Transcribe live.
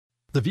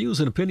The views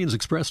and opinions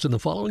expressed in the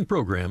following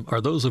program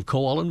are those of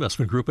Kowal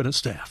Investment Group and its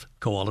staff.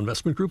 Kowal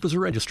Investment Group is a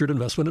registered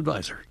investment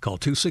advisor. Call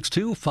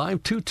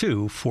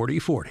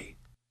 262-522-4040.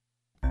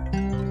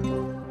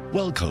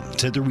 Welcome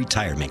to the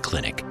Retirement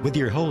Clinic with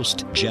your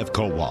host, Jeff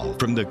Kowal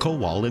from the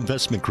Kowal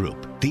Investment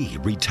Group, the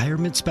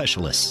retirement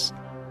specialists.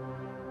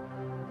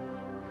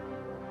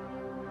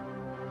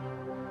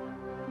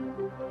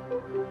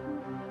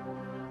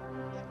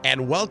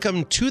 And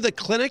welcome to the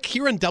clinic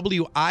here in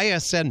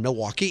WISN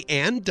Milwaukee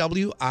and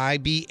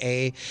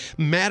WIBA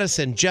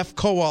Madison. Jeff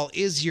Kowal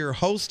is your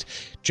host.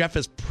 Jeff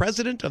is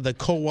president of the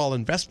Kowal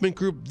Investment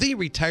Group, the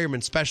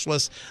retirement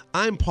specialist.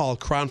 I'm Paul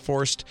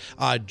Kronforst.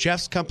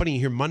 Jeff's company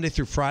here Monday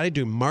through Friday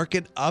do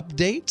market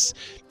updates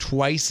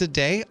twice a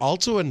day.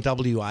 Also in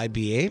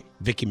WIBA,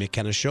 Vicki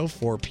McKenna Show,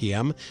 4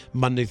 p.m.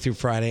 Monday through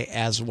Friday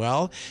as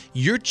well.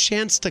 Your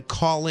chance to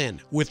call in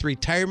with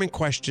retirement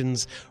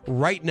questions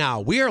right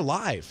now. We are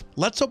live.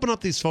 Let's open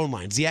up these phone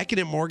lines. The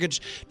Accident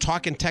Mortgage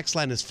talk and text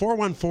line is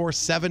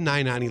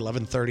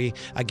 414-799-1130.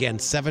 Again,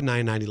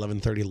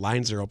 799-1130.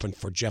 Lines are open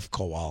for Jeff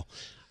Kowal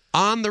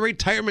on the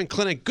Retirement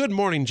Clinic. Good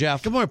morning,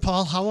 Jeff. Good morning,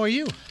 Paul. How are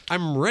you?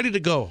 I'm ready to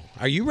go.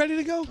 Are you ready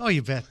to go? Oh,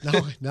 you bet.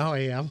 Now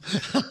I am.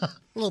 A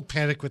little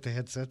panic with the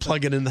headset.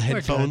 Plugging in the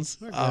headphones.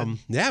 We're good.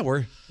 Yeah,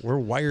 we're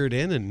wired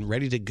in and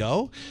ready to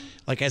go.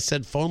 Like I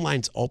said, phone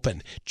lines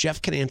open.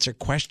 Jeff can answer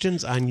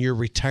questions on your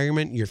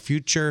retirement, your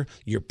future,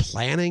 your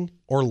planning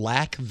or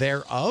lack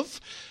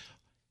thereof.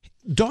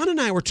 Dawn and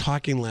I were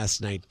talking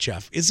last night,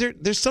 Jeff.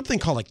 There's something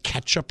called a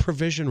catch-up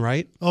provision,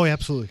 right? Oh,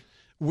 absolutely.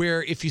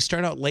 Where if you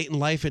start out late in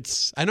life,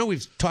 I know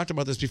we've talked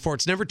about this before.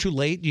 It's never too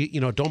late.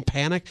 You know, don't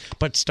panic,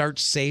 but start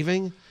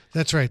saving.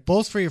 That's right.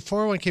 Both for your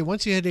 401k,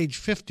 once you hit age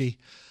 50,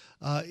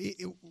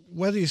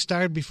 whether you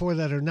started before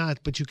that or not,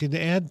 but you can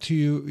add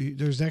to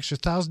there's an extra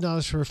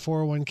 $1,000 for a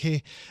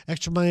 401k,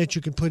 extra money that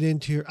you can put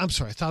into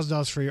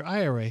 $1,000 for your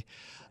IRA.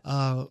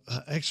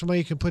 Extra money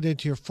you can put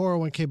into your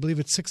 401k. I believe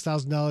it's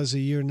 $6,000 a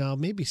year now,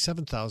 maybe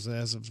 $7,000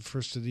 as of the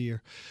first of the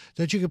year,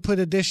 that you can put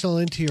additional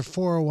into your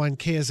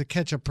 401k as a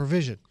catch-up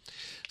provision.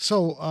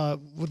 So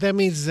what that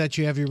means is that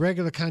you have your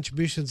regular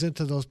contributions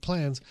into those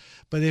plans,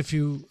 but if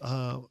you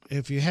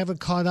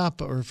haven't caught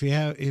up, or if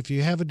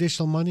you have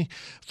additional money,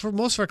 for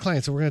most of our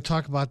clients, and we're going to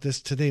talk about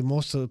this today,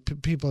 most of the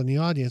people in the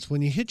audience,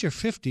 when you hit your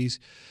 50s,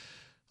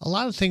 a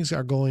lot of things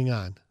are going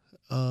on.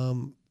 A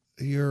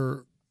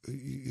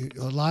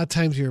lot of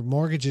times your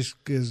mortgage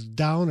is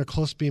down or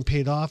close to being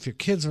paid off. Your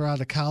kids are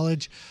out of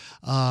college.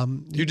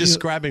 You're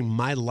describing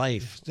my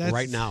life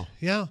right now.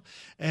 Yeah.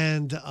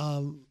 And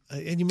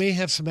you may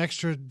have some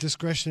extra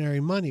discretionary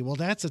money. Well,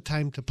 that's a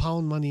time to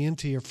pound money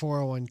into your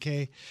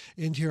 401k,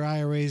 into your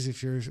IRAs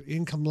if your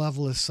income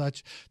level is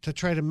such, to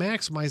try to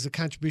maximize the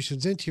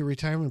contributions into your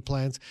retirement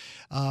plans,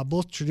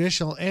 both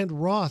traditional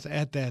and Roth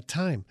at that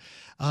time.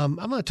 I'm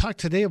going to talk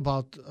today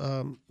about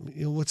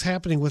what's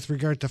happening with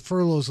regard to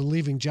furloughs and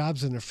leaving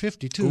jobs in their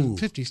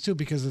 50s too,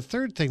 because the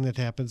third thing that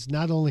happens,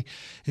 not only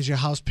is your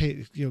house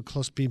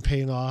close to being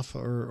paid off,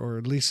 or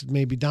at least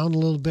maybe down a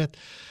little bit,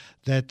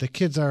 that the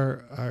kids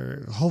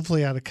are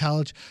hopefully out of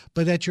college,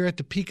 but that you're at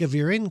the peak of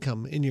your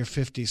income in your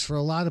 50s for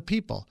a lot of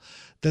people,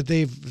 that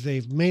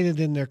they've made it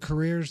in their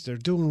careers, they're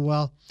doing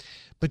well,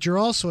 but you're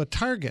also a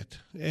target.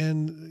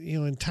 And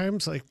in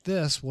times like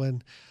this,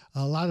 when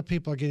a lot of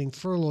people are getting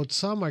furloughed,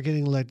 some are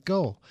getting let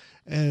go,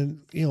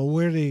 and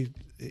where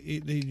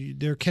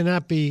there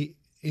cannot be,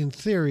 in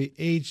theory,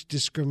 age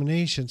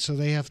discrimination, so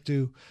they have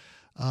to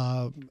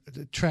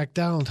track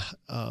down.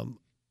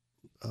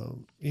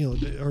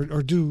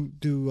 Or do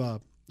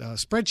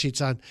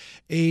spreadsheets on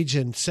age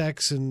and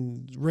sex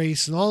and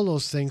race and all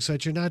those things, so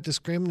that you're not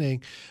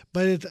discriminating.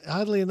 But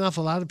oddly enough,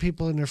 a lot of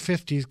people in their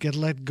 50s get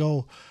let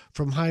go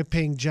from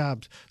high-paying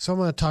jobs. So I'm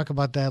going to talk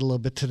about that a little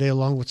bit today,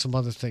 along with some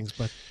other things.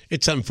 But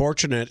it's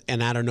unfortunate,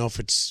 and I don't know if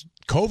it's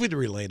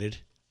COVID-related.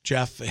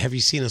 Jeff, have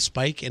you seen a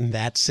spike in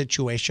that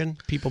situation?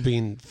 People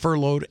being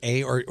furloughed,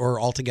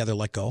 or altogether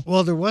let go?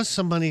 Well, there was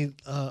some money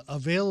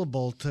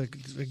available to,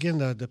 again,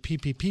 the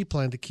PPP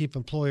plan to keep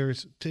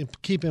employees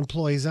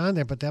on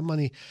there, but that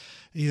money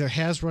either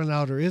has run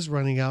out or is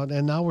running out,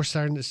 and now we're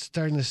starting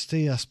to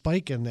see a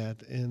spike in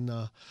that in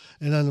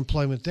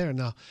unemployment there.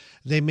 Now,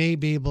 they may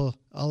be able.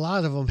 A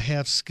lot of them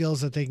have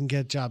skills that they can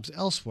get jobs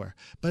elsewhere,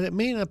 but it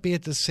may not be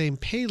at the same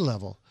pay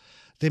level.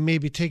 They may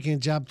be taking a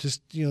job,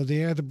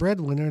 they are the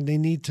breadwinner and they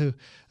need to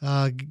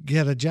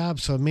get a job,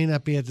 so it may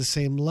not be at the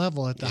same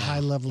level, at the high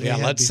level. Yeah,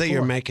 let's say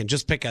you're before. making,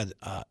 just pick a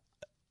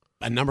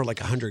number like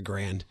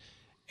 $100,000,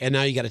 and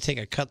now you got to take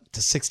a cut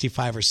to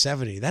 65 or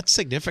 70. That's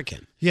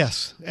significant.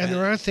 Yes, and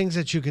there are things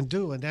that you can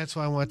do, and that's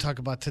why I want to talk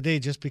about today,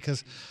 just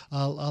because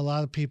a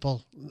lot of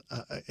people,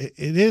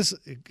 it is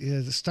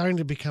starting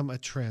to become a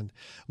trend.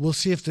 We'll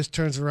see if this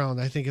turns around.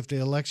 I think if the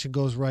election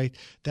goes right,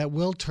 that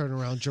will turn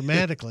around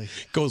dramatically.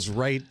 Goes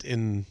right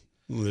in.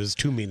 There's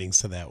two meanings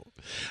to that.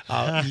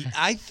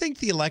 I think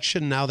the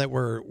election, now that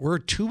we're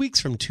 2 weeks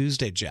from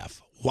Tuesday,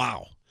 Jeff.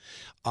 Wow.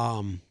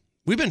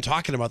 We've been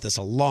talking about this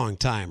a long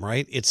time,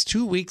 right? It's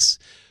 2 weeks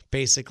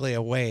basically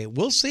away.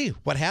 We'll see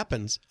what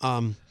happens.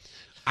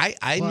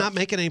 I'm not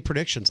making any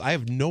predictions. I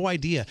have no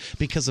idea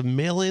because of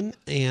mail-in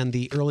and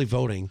the early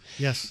voting.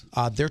 Yes.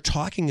 They're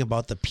talking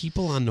about the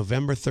people on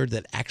November 3rd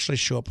that actually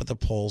show up at the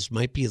polls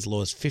might be as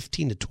low as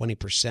 15 to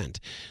 20%.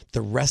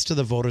 The rest of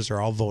the voters are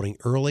all voting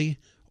early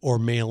or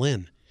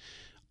mail-in.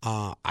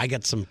 I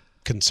got some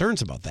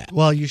concerns about that.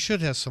 Well, you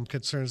should have some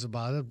concerns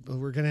about it.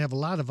 We're going to have a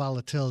lot of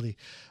volatility.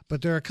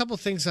 But there are a couple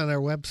of things on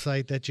our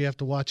website that you have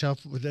to watch out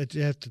for, that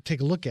you have to take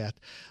a look at.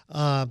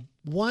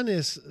 One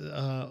is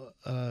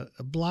a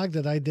blog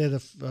that I did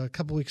a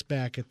couple weeks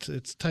back.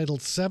 It's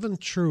titled 7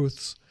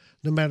 Truths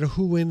No Matter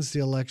Who Wins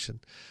the Election.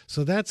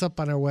 So that's up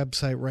on our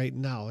website right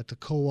now at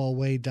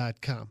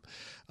thekowalway.com.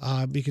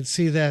 You can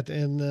see that.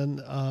 And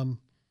then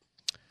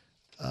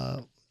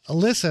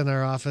Alyssa in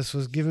our office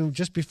was giving,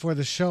 just before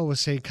the show, was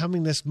saying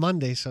coming this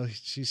Monday. So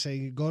she's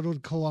saying go to the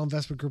Kowal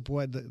Investment Group,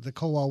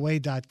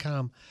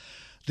 thekowalway.com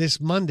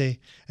this Monday,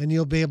 and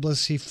you'll be able to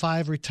see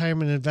 5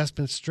 retirement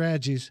investment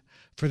strategies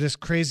for this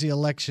crazy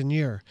election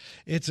year.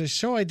 It's a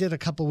show I did a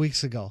couple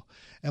weeks ago,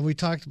 and we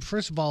talked,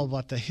 first of all,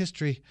 about the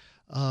history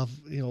of,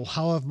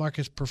 how have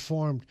markets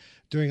performed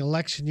during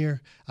election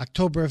year.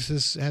 October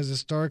has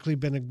historically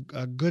been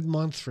a good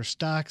month for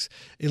stocks.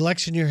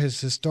 Election year has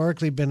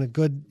historically been a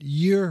good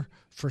year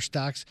for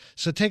stocks.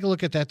 So take a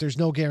look at that. There's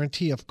no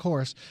guarantee, of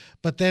course,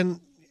 but then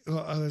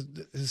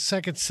the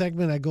second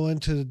segment, I go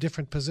into the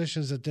different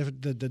positions that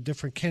the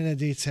different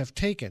candidates have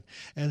taken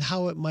and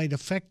how it might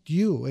affect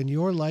you in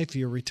your life,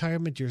 your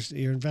retirement,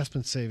 your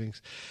investment savings.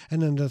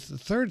 And then the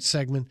third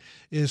segment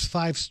is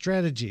 5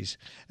 strategies,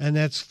 and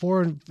that's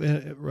 4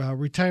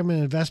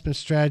 retirement investment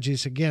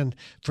strategies, again,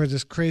 for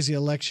this crazy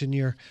election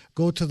year.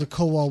 Go to the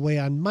Kowal Way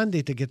on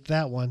Monday to get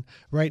that one.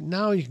 Right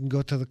now, you can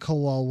go to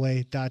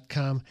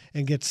thekowalway.com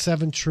and get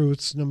 7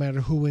 truths no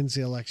matter who wins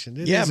the election.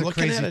 It is a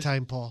crazy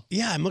time, Paul.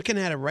 Yeah, I'm looking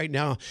at it right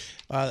now.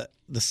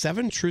 The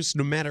 7 truths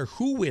no matter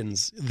who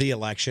wins the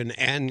election,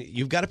 and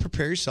you've got to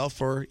prepare yourself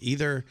for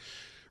either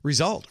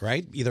result,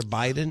 right? Either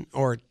Biden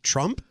or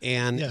Trump,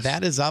 and Yes.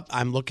 that is up.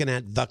 I'm looking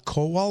at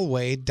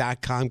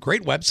thekowalway.com.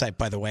 Great website,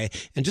 by the way.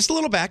 And just a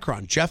little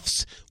background.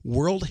 Jeff's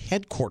world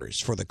headquarters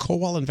for the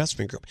Kowal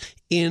Investment Group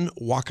in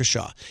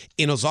Waukesha.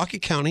 In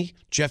Ozaukee County,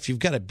 Jeff, you've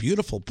got a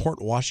beautiful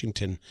Port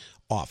Washington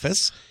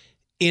office.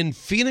 In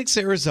Phoenix,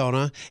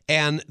 Arizona,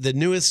 and the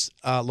newest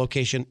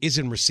location is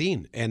in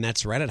Racine, and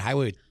that's right at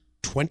Highway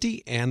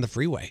 20 and the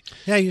freeway.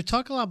 Yeah, you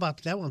talk a lot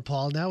about that one,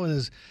 Paul. That one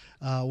is,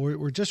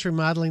 we're just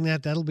remodeling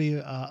that. That'll be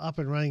up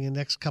and running in the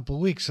next couple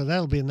of weeks, so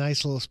that'll be a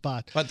nice little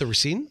spot. But the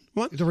Racine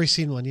one? The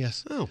Racine one,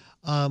 yes. Oh.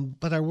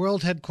 But our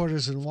world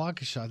headquarters in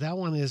Waukesha, that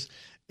one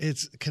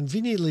it's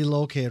conveniently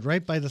located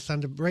right near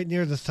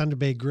the Thunder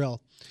Bay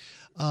Grill.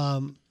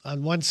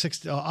 On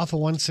 160 off of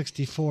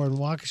 164 in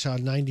Waukesha,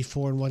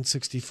 94 and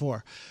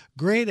 164.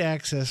 Great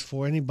access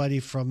for anybody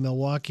from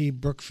Milwaukee,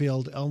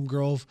 Brookfield, Elm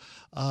Grove,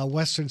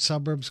 western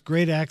suburbs.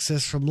 Great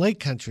access from Lake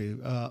Country,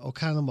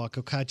 Oconomowoc,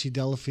 Okauchee,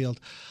 Delafield,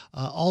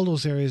 all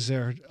those areas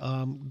there.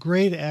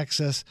 Great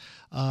access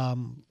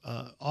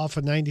off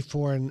of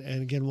 94 and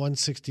again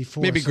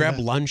 164. Maybe grab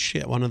lunch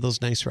at one of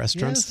those nice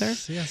restaurants there.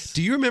 Yes.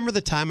 Do you remember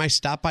the time I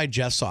stopped by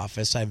Jeff's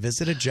office? I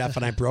visited Jeff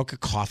and I broke a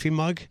coffee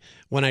mug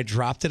when I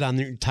dropped it on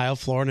the tile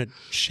floor and it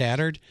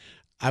shattered.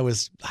 I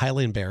was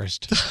highly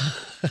embarrassed.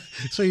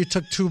 So you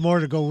took 2 more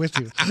to go with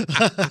you.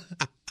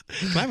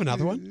 Can I have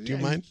another one? Do you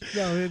mind?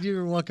 No,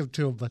 you're welcome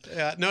to them. But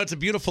No, it's a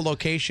beautiful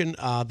location.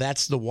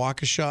 That's the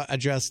Waukesha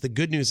address. The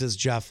good news is,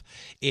 Jeff,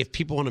 if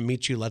people want to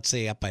meet you, let's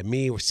say up by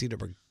me or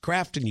Cedarburg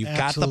Crafton, you've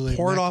Absolutely. got the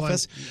port That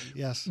office. one,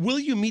 yes. Will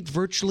you meet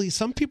virtually?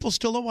 Some people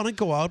still don't want to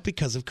go out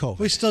because of COVID.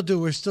 We still do.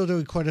 We're still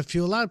doing quite a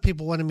few. A lot of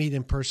people want to meet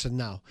in person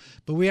now,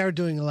 but we are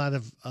doing a lot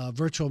of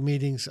virtual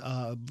meetings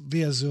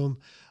via Zoom.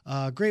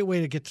 Great way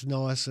to get to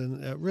know us,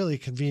 and really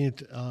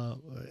convenient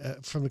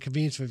from the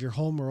convenience of your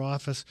home or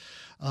office.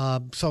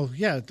 If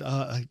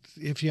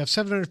you have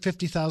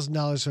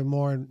 $750,000 or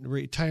more in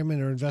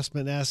retirement or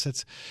investment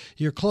assets,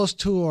 you're close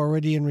to or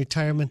already in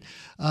retirement.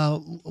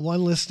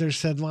 One listener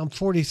said, "Well, I'm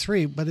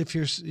 43," but if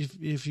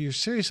you're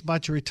serious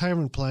about your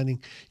retirement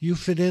planning, you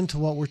fit into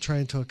what we're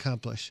trying to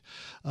accomplish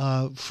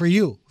for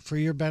you, for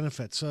your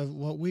benefit. So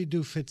what we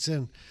do fits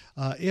in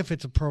if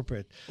it's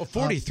appropriate. Well,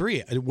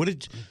 43.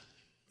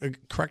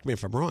 Correct me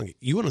if I'm wrong.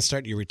 You want to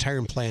start your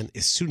retirement plan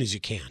as soon as you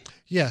can.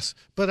 Yes,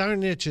 but our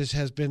niches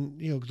has been,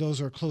 those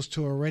are close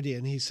to already.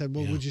 And he said,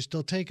 well, would you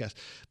still take us?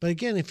 But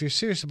again, if you're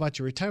serious about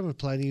your retirement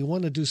planning, you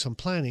want to do some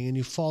planning and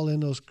you fall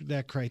in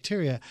that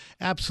criteria,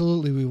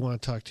 absolutely we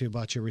want to talk to you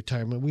about your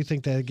retirement. We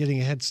think that getting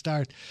a head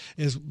start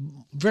is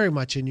very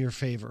much in your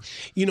favor.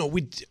 You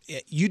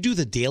do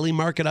the daily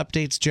market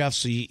updates, Jeff,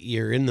 so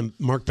you're in the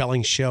Mark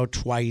Belling show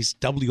twice,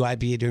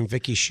 WIBA during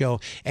Vicky's show,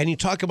 and you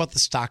talk about the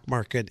stock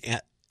market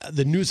at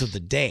the news of the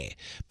day.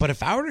 But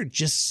if I were to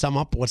just sum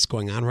up what's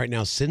going on right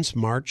now, since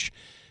March,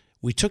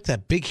 we took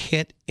that big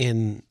hit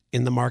in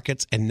the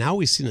markets, and now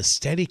we've seen a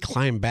steady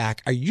climb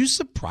back. Are you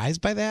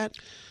surprised by that?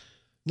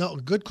 No,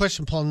 good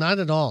question, Paul. Not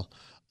at all.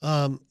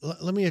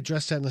 Let me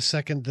address that in a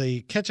second.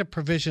 The catch-up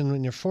provision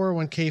in your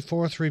 401k,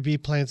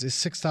 403b plans is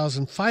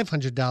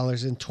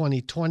 $6,500 in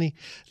 2020.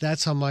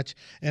 That's how much.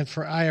 And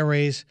for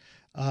IRAs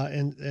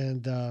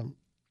and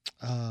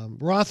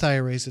Roth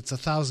IRAs, it's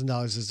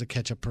 $1,000 as the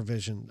catch-up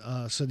provision.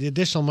 So the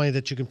additional money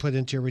that you can put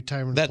into your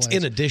retirement That's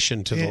plans, in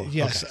addition to the...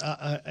 yes,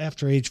 okay.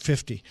 After age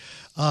 50.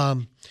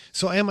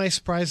 So am I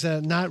surprised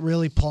that? Not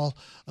really, Paul.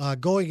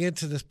 Going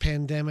into this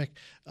pandemic,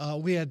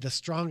 we had the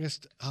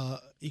strongest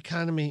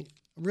economy,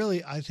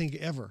 really, I think,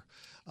 ever.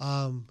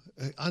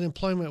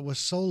 Unemployment was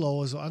so low,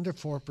 it was under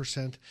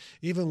 4%.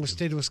 Even with the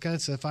state of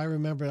Wisconsin, if I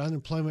remember, the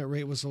unemployment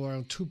rate was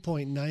around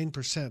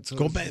 2.9%. So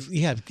Go back,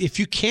 if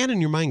you can in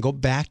your mind, go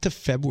back to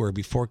February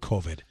before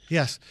COVID.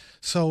 Yes.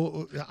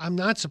 So I'm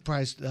not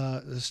surprised.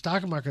 The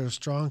stock market was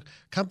strong.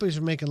 Companies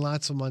were making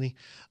lots of money,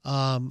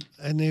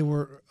 and they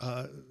were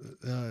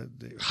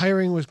the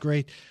hiring was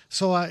great.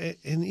 So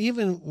and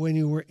even when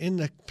you were in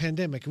the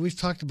pandemic, and we've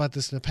talked about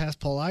this in the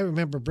past, Paul, I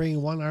remember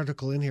bringing one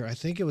article in here. I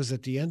think it was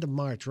at the end of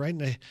March, right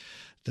in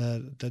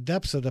the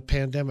depths of the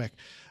pandemic,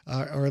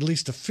 or at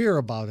least the fear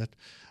about it,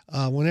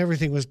 when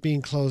everything was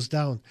being closed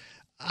down.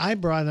 I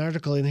brought an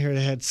article in here that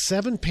had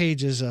 7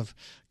 pages of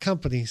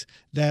companies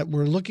that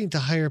were looking to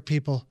hire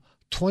people,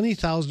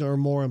 20,000 or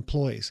more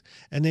employees.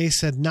 And they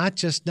said, not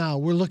just now,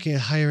 we're looking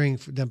at hiring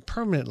them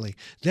permanently.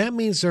 That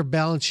means their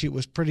balance sheet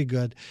was pretty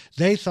good.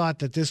 They thought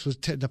that this was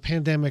the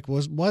pandemic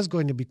was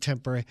going to be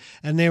temporary,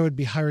 and they would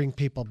be hiring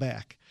people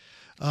back.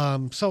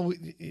 So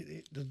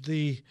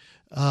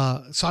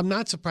I'm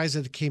not surprised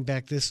that it came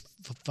back this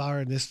far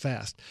and this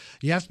fast.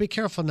 You have to be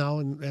careful now,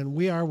 and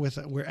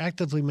we're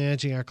actively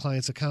managing our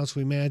clients' accounts.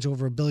 We manage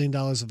over $1 billion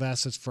of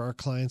assets for our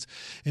clients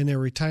in their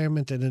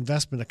retirement and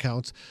investment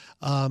accounts.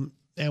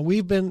 And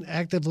we've been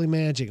actively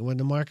managing. When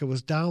the market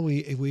was down,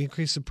 we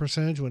increased the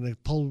percentage. When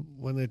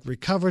it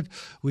recovered,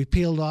 we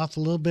peeled off a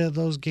little bit of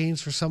those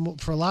gains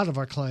for a lot of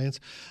our clients.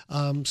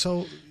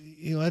 So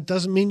that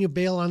doesn't mean you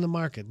bail on the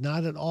market,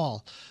 not at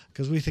all,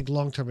 because we think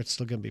long term it's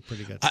still going to be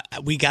pretty good.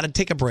 We got to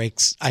take a break.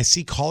 I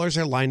see callers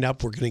are lined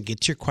up. We're going to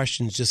get to your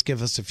questions. Just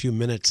give us a few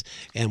minutes,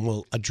 and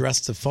we'll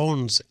address the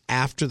phones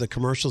after the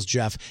commercials.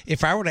 Jeff,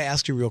 if I were to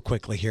ask you real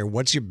quickly here,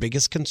 what's your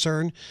biggest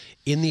concern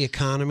in the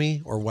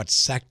economy, or what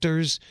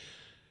sectors?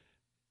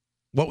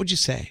 What would you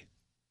say?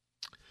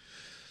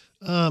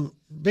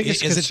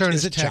 Biggest concern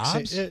is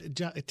jobs?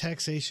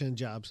 Taxation and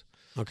jobs.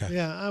 Okay.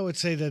 Yeah, I would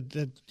say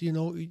that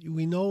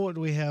we know what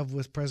we have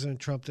with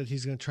President Trump, that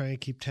he's going to try and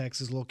keep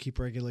taxes low, keep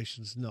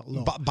regulations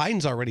low.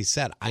 Biden's already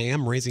said, I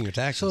am raising your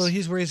taxes. So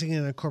he's raising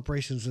it on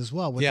corporations as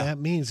well. What that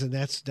means, and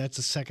that's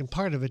the second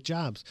part of it,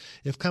 jobs.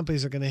 If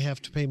companies are going to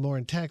have to pay more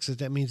in taxes,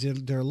 that means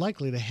they're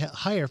likely to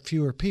hire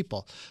fewer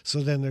people. So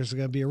then there's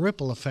going to be a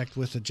ripple effect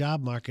with the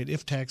job market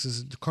if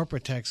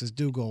corporate taxes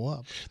do go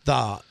up.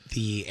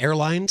 The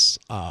airlines,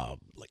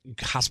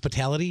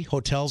 hospitality,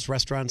 hotels,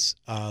 restaurants,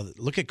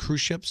 look at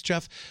cruise ships,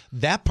 Jeff.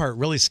 That part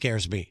really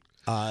scares me.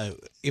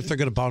 If they're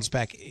going to bounce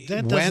back.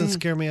 That doesn't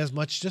scare me as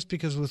much, just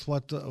because with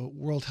what the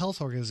World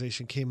Health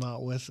Organization came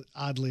out with,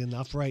 oddly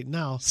enough, right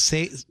now,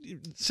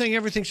 saying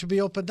everything should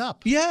be opened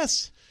up.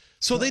 Yes.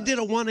 So they did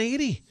a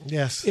 180.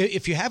 Yes.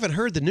 If you haven't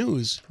heard the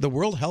news, the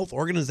World Health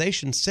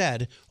Organization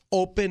said,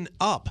 open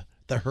up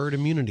the herd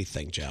immunity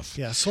thing, Jeff.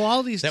 Yeah. So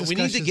all these that we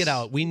need to get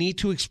out. We need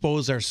to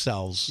expose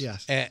ourselves.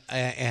 Yes.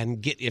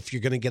 And get, if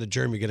you're going to get a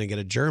germ, you're going to get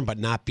a germ, but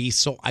not be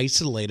so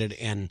isolated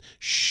and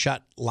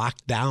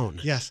locked down.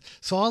 Yes.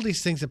 So all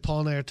these things that Paul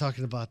and I are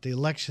talking about, the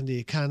election, the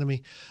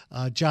economy,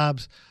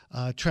 jobs,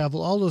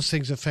 travel, all those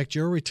things affect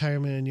your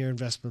retirement and your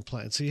investment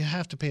plan. So you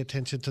have to pay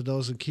attention to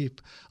those and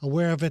keep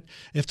aware of it.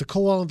 If the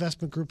Kowal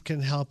Investment Group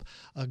can help,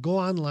 go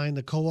online,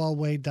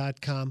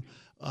 thekowalway.com.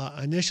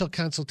 Initial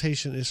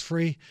consultation is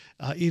free,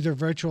 either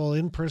virtual or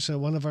in person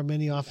at one of our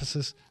many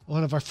offices,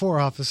 one of our 4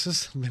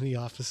 offices, many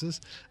offices.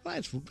 Well,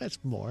 that's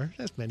more.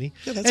 That's many.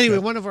 Yeah, that's anyway,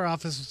 good. One of our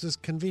offices is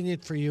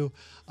convenient for you,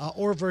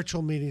 or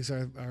virtual meetings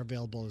are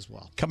available as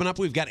well. Coming up,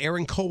 we've got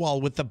Aaron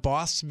Kowal with the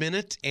Boss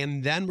Minute,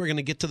 and then we're going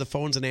to get to the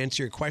phones and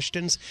answer your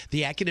questions.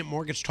 The Accident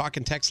Mortgage Talk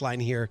and Text line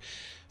here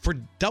for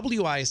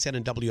WISN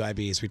and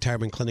WIBA's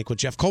Retirement Clinic with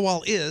Jeff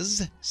Kowal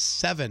is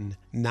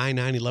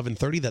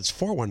 799-1130. That's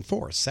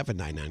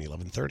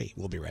 414-799-1130.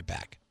 We'll be right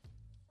back.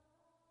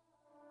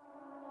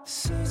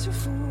 Such a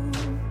fool.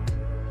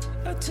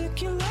 I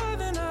took your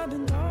love and I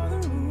bent all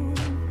the rules.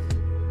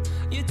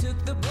 You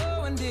took the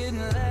blow and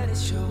didn't let it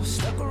show.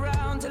 Stuck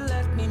around to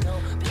let me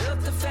know.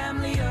 Built a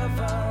family of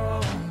our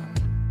own.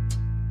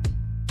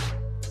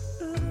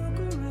 Look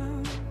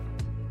around.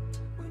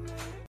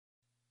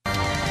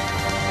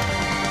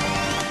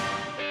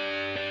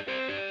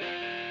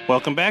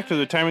 Welcome back to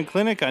the Retirement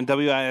Clinic on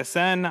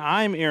WISN.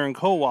 I'm Aaron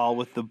Kowal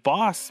with the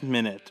Boss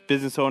Minute,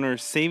 business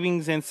owner's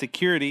savings and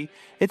security.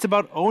 It's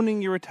about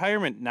owning your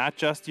retirement, not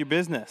just your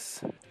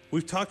business.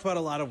 We've talked about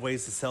a lot of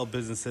ways to sell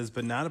businesses,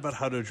 but not about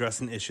how to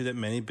address an issue that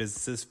many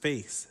businesses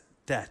face,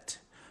 debt.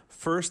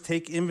 First,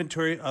 take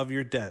inventory of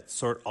your debt.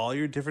 Sort all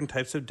your different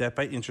types of debt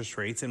by interest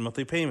rates and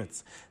monthly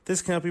payments.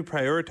 This can help you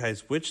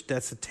prioritize which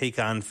debts to take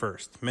on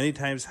first. Many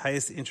times,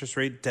 highest interest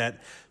rate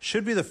debt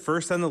should be the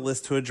first on the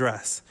list to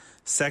address.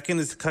 Second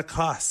is to cut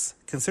costs.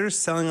 Consider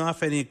selling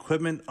off any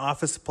equipment,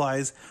 office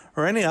supplies,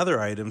 or any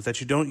other items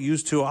that you don't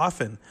use too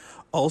often.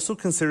 Also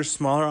consider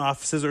smaller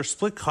offices or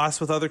split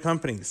costs with other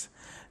companies.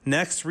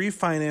 Next,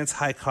 refinance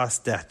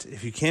high-cost debt.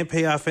 If you can't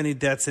pay off any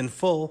debts in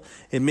full,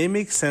 it may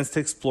make sense to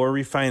explore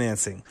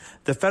refinancing.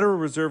 The Federal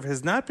Reserve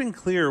has not been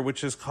clear,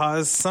 which has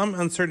caused some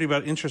uncertainty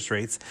about interest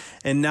rates,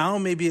 and now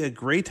may be a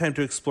great time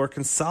to explore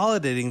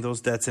consolidating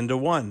those debts into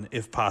one,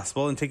 if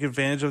possible, and take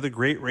advantage of the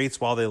great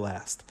rates while they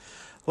last.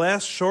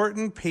 Last,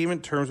 shorten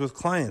payment terms with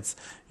clients.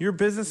 Your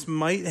business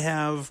might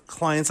have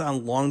clients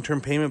on long-term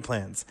payment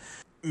plans.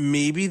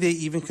 Maybe they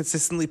even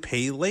consistently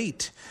pay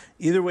late.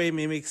 Either way, it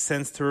may make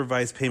sense to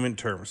revise payment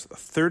terms.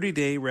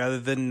 30-day rather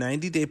than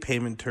 90-day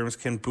payment terms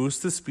can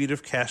boost the speed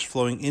of cash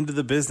flowing into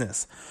the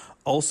business.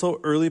 Also,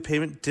 early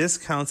payment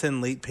discounts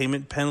and late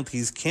payment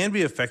penalties can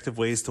be effective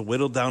ways to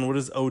whittle down what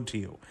is owed to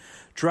you.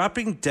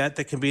 Dropping debt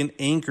that can be an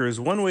anchor is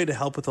one way to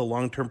help with the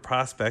long-term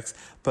prospects,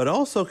 but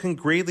also can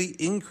greatly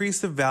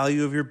increase the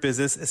value of your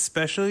business,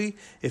 especially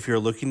if you're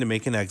looking to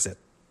make an exit.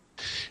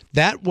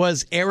 That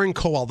was Aaron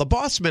Kowal, the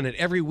Boss Minute,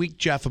 every week,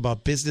 Jeff,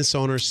 about business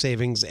owners'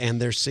 savings and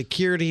their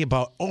security,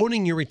 about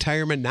owning your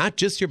retirement, not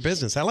just your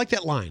business. I like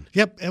that line.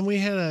 Yep, and we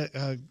had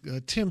a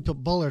Tim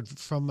Bullard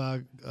from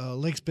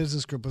Lakes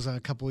Business Group was on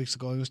a couple weeks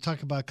ago. He was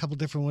talking about a couple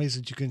different ways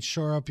that you can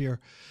shore up your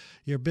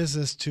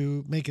business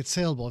to make it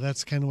saleable.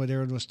 That's kind of what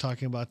Aaron was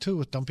talking about, too,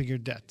 with dumping your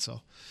debt.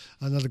 So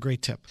another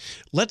great tip.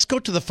 Let's go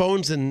to the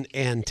phones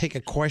and take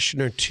a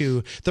question or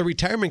two. The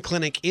Retirement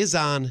Clinic is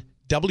on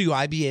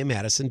WIBA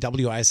Madison,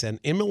 WISN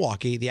in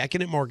Milwaukee, the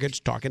Econet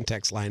Mortgage talk and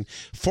text line,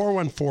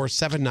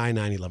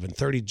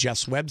 414-799-1130.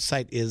 Jeff's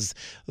website is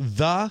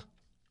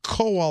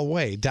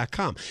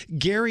thekowalway.com.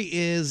 Gary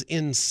is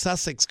in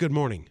Sussex. Good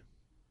morning.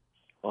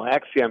 Well,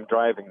 actually, I'm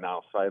driving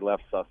now, so I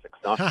left Sussex.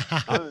 Now,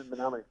 I'm in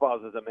Menominee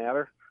Falls. Does it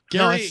matter?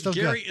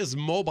 Gary is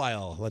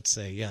mobile, let's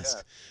say,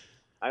 yes.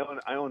 Yeah.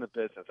 I own a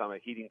business. I'm a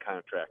heating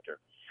contractor.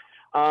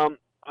 I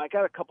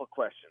got a couple of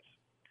questions.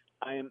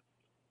 I am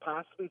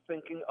possibly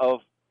thinking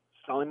of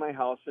selling my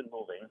house and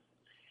moving.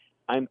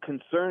 I'm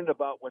concerned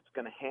about what's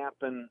going to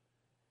happen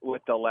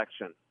with the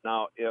election.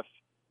 Now, if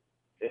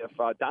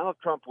Donald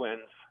Trump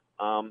wins,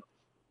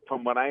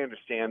 from what I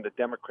understand, the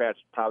Democrats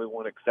probably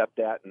won't accept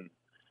that, and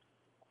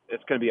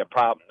it's going to be a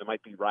problem. There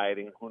might be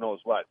rioting, who knows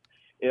what.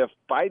 If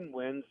Biden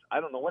wins, I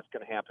don't know what's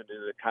going to happen to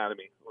the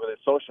economy with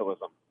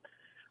socialism.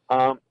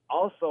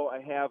 Also, I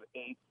have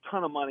a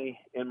ton of money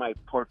in my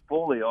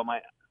portfolio,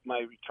 my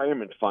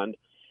retirement fund,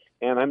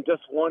 and I'm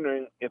just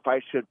wondering if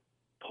I should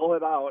pull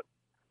it out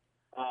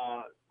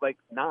like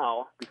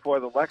now before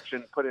the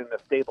election, put in a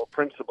stable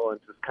principle and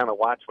just kind of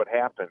watch what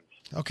happens.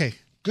 Okay,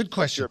 good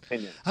question. What's your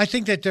opinion? I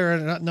think that there are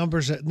a number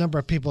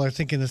of people are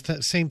thinking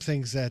the same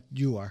things that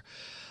you are.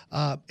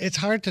 It's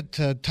hard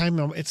to time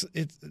them. It's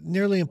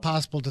nearly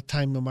impossible to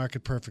time the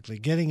market perfectly,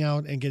 getting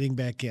out and getting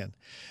back in.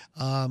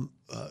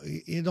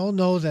 You don't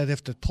know that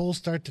if the polls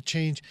start to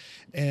change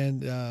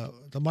and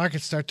the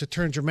markets start to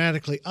turn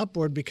dramatically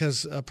upward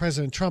because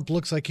President Trump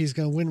looks like he's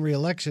going to win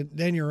re-election,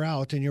 then you're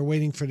out and you're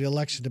waiting for the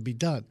election to be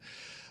done.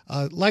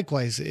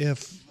 Likewise,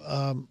 if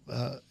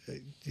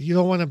you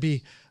don't want to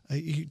be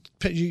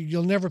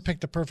you'll never pick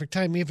the perfect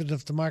time, even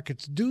if the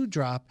markets do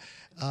drop.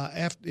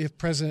 If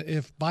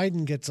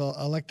Biden gets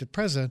elected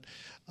president,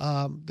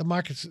 the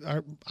markets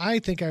are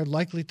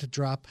likely to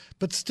drop,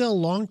 but still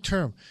long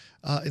term.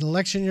 In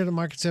election year, the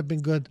markets have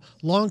been good.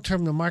 Long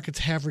term, the markets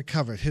have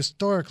recovered.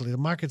 Historically, the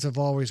markets have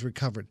always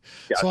recovered.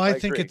 Yes, so I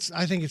think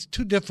agree. it's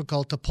too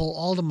difficult to pull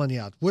all the money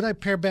out. Would I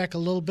pare back a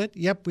little bit?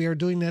 Yep, we are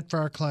doing that for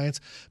our clients,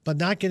 but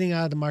not getting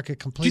out of the market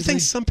completely. Do you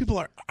think some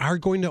people are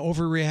going to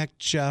overreact,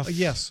 Jeff?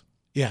 Yes.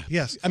 Yeah.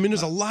 Yes. I mean,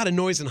 there's a lot of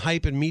noise and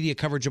hype and media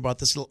coverage about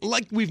this,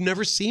 like we've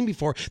never seen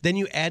before. Then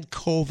you add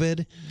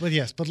COVID.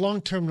 But long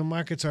term, the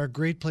markets are a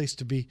great place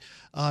to be.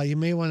 You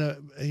may want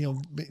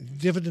to,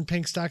 dividend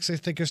paying stocks, I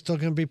think, are still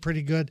going to be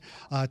pretty good.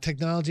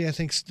 Technology, I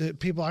think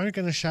people aren't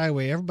going to shy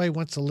away. Everybody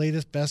wants the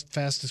latest, best,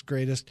 fastest,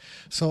 greatest.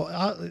 So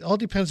it all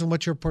depends on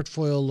what your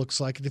portfolio looks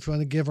like. And if you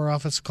want to give our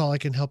office a call, I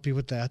can help you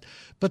with that.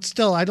 But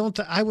still, I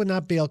would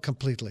not bail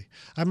completely.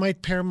 I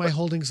might pare my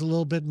holdings a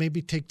little bit,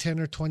 maybe take 10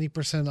 or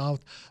 20%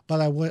 out,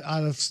 but I would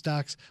out of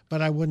stocks,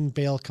 but I wouldn't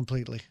bail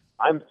completely.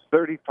 I'm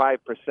 35%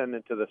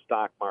 into the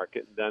stock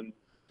market and then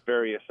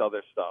various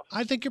other stuff.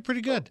 I think you're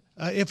pretty good.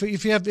 If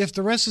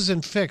the rest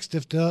isn't fixed,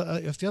 if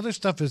the other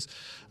stuff is,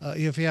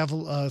 if you have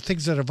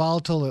things that are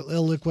volatile or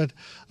illiquid,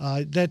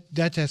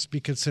 that has to be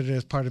considered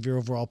as part of your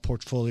overall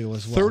portfolio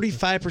as well.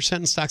 35%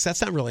 in stocks.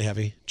 That's not really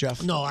heavy,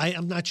 Jeff. No,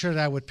 I'm not sure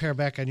that I would pare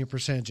back on your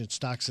percentage in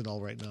stocks at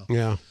all right now.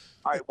 Yeah.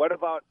 All right. What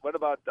about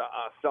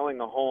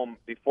selling a home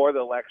before the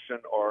election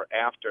or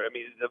after? I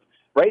mean,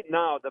 right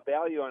now the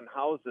value on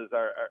houses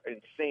are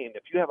insane.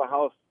 If you have a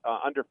house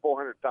under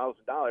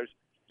 $400,000,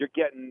 you're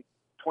getting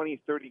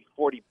 20, 30,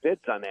 40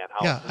 bids on that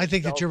house. Yeah, I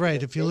think that you're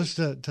right. If you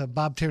listen to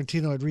Bob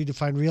Tarantino at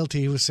Redefine Realty,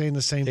 he was saying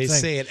the same thing. They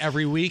say it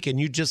every week, and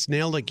you just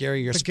nailed it,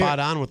 Gary. You're spot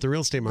on with the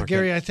real estate market.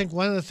 Gary, I think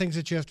one of the things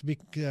that you have to be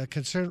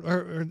concerned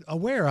or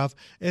aware of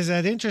is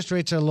that interest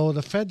rates are low.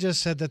 The Fed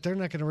just said that they're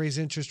not going to raise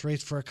interest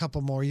rates for a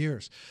couple more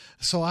years.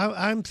 So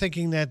I'm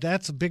thinking that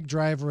that's a big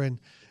driver in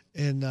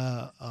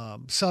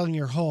selling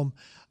your home.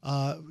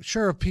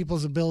 Sure,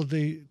 people's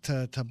ability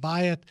to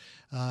buy it,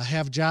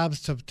 have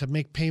jobs, to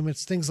make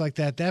payments, things like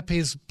that. That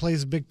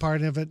plays a big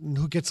part of it, and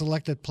who gets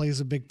elected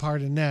plays a big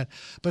part in that.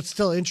 But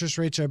still, interest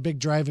rates are a big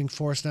driving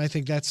force, and I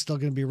think that's still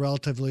going to be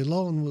relatively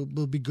low and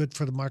will be good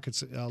for the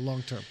markets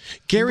long term.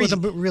 Gary, the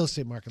real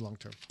estate market long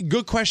term.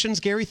 Good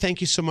questions, Gary.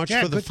 Thank you so much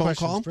for the phone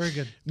call. Very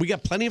good. We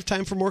got plenty of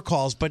time for more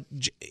calls, but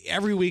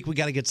every week we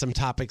got to get some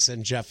topics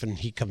in, Jeff, and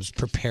he comes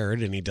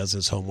prepared and he does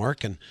his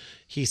homework and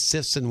he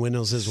sifts and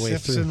winnows his way through.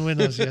 Sifts and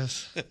winnows,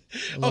 yes.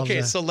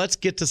 Okay, so let's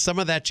get to some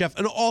of that, Jeff.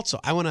 And also,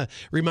 I want to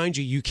remind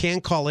you can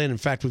call in. In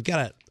fact, we've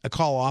got a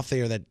call off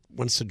there that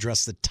wants to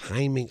address the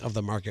timing of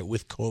the market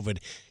with COVID.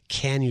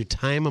 Can you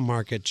time a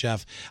market,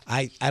 Jeff?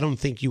 I don't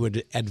think you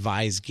would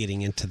advise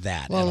getting into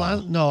that. Well,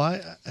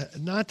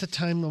 not to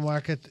time the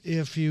market.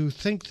 If you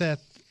think that...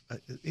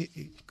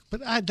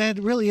 that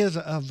really is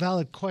a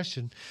valid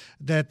question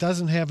that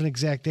doesn't have an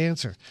exact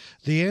answer.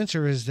 The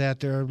answer is that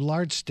there are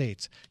large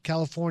states.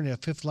 California,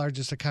 5th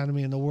largest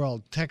economy in the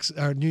world.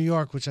 New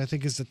York, which I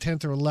think is the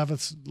 10th or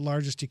 11th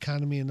largest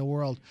economy in the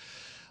world.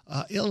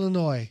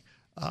 Illinois,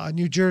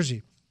 New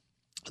Jersey.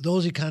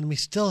 Those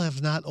economies still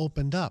have not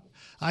opened up.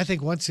 I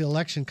think once the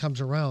election comes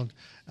around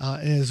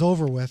and is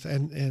over with,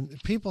 and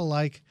people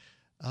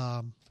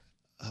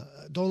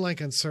don't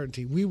like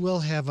uncertainty. We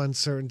will have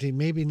uncertainty,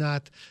 maybe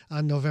not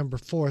on November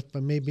 4th,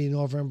 but maybe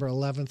November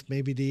 11th,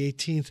 maybe the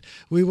 18th.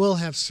 We will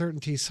have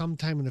certainty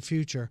sometime in the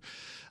future.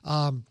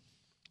 And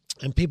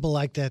people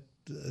like that.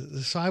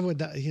 So I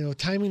would,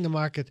 timing the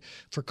market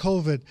for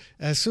COVID,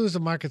 as soon as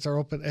the markets are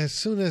open, as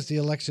soon as the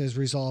election is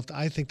resolved,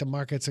 I think the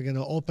markets are going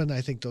to open.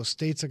 I think those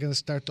states are going to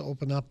start to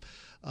open up.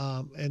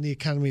 And the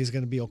economy is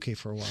going to be okay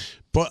for a while.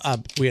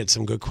 But we had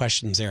some good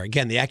questions there.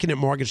 Again, the Accunet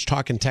Mortgage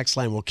Talk and Text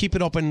line. We'll keep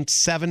it open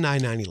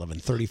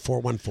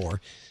 799-1130,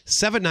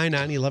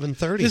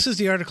 414-799-1130. This is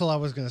the article I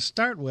was going to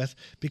start with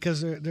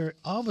because there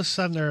all of a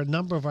sudden there are a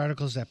number of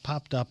articles that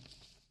popped up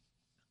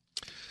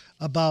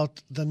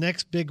about the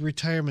next big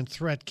retirement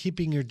threat,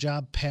 keeping your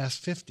job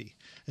past 50.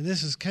 And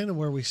this is kind of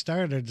where we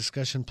started our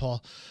discussion,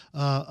 Paul,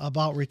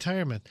 about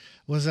retirement,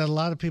 was that a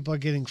lot of people are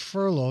getting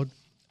furloughed.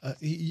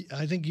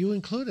 I think you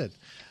included.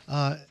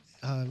 And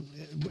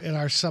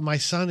my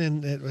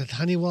son at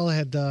Honeywell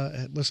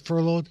was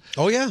furloughed.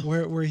 Oh yeah,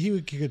 where he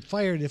would get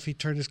fired if he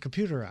turned his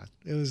computer on.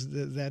 It was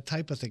that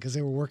type of thing because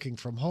they were working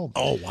from home.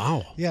 Oh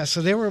wow. Yeah,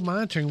 so they were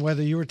monitoring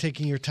whether you were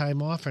taking your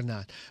time off or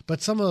not.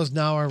 But some of those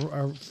now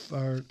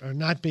are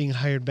not being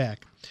hired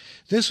back.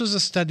 This was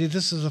a study.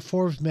 This is a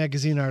Forbes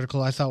magazine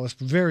article I thought was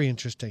very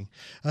interesting.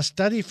 A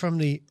study from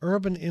the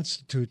Urban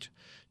Institute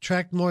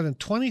tracked more than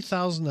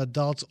 20,000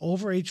 adults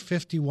over age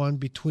 51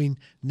 between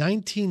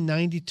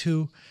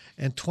 1992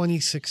 and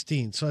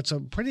 2016. So it's a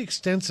pretty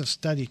extensive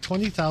study,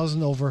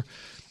 20,000 over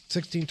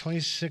 16,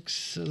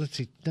 26,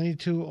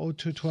 92,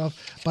 02, 12,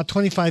 about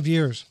 25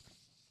 years.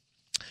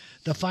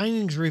 The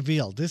findings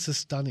revealed, this is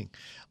stunning,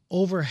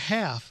 over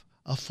half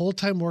of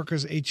full-time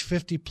workers age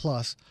 50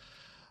 plus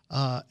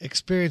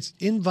experienced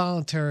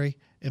involuntary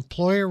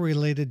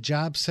employer-related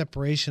job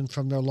separation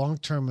from their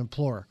long-term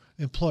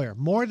employer.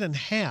 More than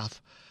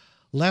half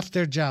left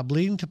their job,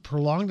 leading to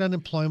prolonged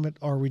unemployment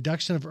or a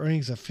reduction of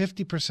earnings of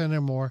 50%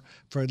 or more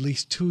for at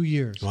least 2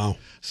 years. Wow.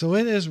 So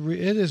it is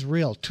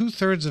real.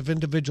 2/3 of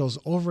individuals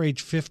over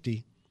age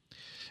 50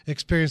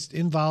 experienced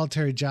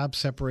involuntary job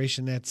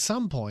separation at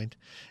some point,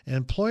 and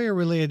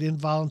employer-related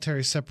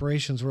involuntary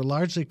separations were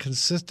largely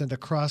consistent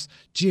across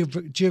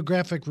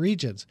geographic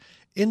regions,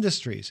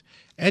 industries,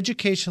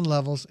 education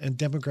levels, and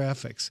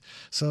demographics.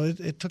 So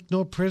it took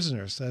no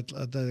prisoners.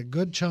 The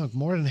good chunk,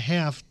 more than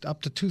half,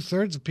 up to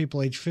 2/3 of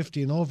people age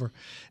 50 and over,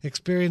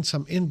 experienced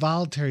some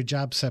involuntary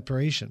job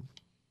separation.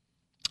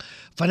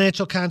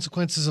 Financial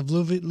consequences of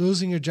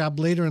losing your job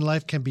later in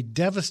life can be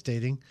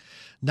devastating.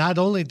 Not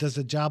only does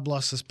the job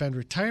loss suspend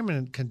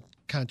retirement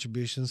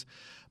contributions,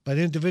 but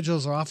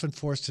individuals are often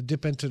forced to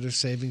dip into their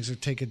savings or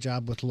take a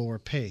job with lower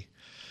pay.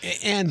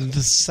 And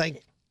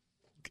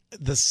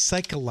the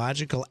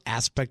psychological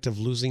aspect of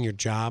losing your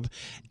job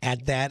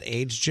at that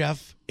age,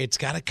 Jeff, it's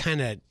got to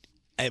kind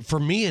of, for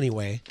me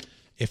anyway,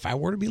 if I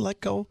were to be let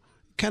go,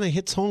 kind of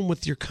hits home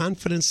with your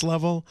confidence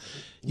level.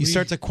 You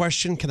start to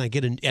question,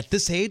 at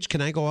this age,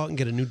 can I go out and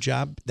get a new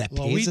job that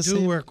pays the same?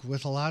 We do work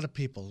with a lot of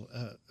people,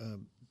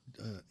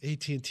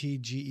 AT&T,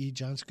 GE,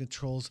 Johnson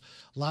Controls,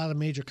 a lot of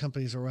major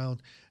companies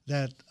around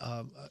that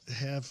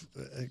have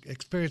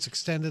experienced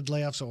extended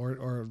layoffs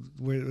or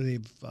where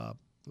they've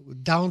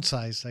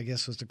downsized, I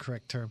guess was the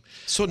correct term.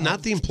 So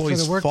not the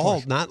employee's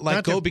fault, not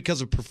let go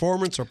because of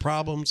performance or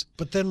problems.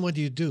 But then what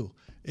do you do?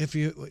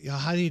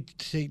 How do you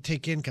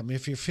take income?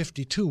 If you're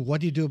 52,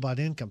 what do you do about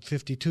income?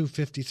 52,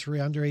 53,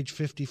 under age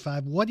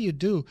 55. What do you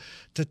do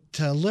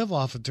to live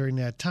off it during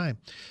that time?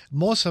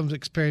 Most of them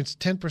experienced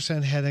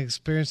 10% had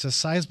experienced a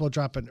sizable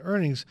drop in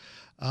earnings.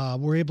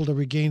 Were able to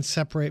regain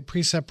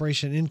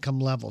pre-separation income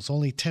levels.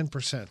 Only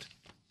 10%.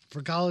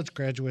 For college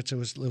graduates, it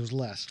was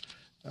less,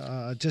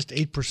 just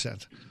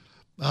 8%.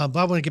 But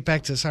I want to get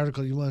back to this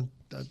article. You want?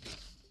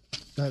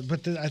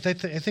 But I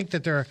think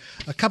that there are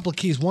a couple of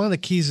keys. One of the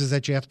keys is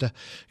that you have to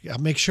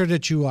make sure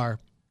that you are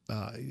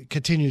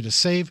continue to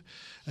save,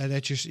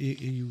 that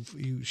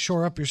you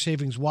shore up your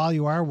savings while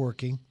you are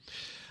working.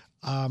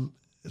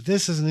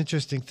 This is an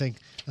interesting thing.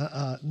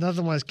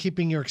 Another one is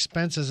keeping your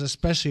expenses,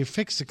 especially your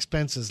fixed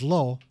expenses,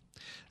 low.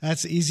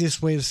 That's the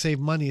easiest way to save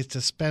money, is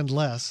to spend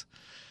less.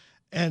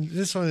 And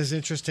this one is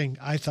interesting.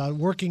 I thought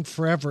working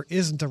forever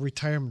isn't a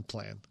retirement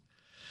plan.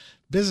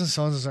 Business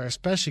owners are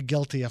especially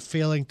guilty of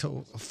falling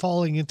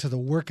into the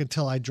work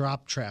until I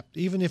drop trap.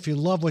 Even if you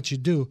love what you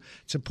do,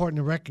 it's important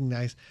to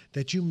recognize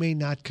that you may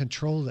not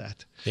control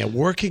that. Yeah,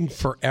 working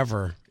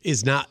forever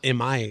is not.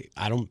 I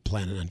don't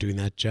plan on doing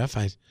that, Jeff.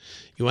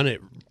 You want to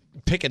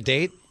pick a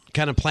date,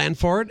 kind of plan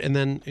for it, and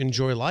then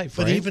enjoy life.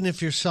 But right? even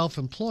if you're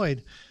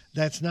self-employed,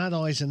 that's not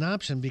always an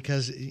option,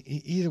 because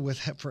either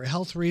for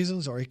health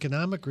reasons or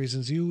economic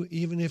reasons,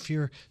 even if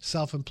you're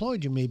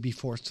self-employed, you may be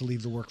forced to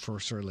leave the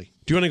workforce early.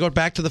 Do you want to go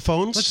back to the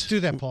phones? Let's do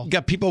that, Paul.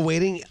 Got people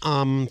waiting.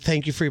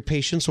 Thank you for your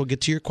patience. We'll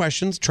get to your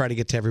questions. Try to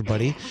get to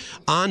everybody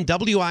on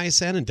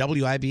WISN and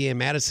WIBA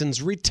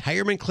Madison's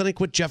Retirement Clinic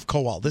with Jeff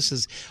Kowal. This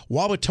is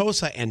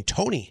Wauwatosa and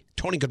Tony.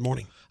 Tony, good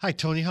morning. Hi,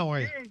 Tony. How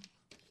are you?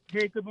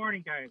 Hey, good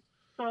morning, guys.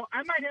 So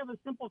I might have a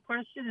simple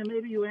question, and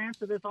maybe you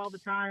answer this all the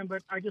time,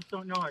 but I just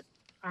don't know it.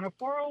 On a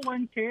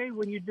 401k,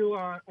 when you do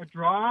a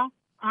draw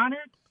on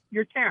it,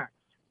 you're taxed,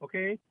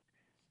 okay?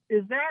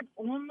 Is that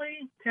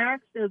only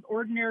taxed as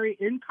ordinary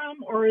income,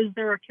 or is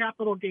there a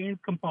capital gains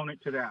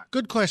component to that?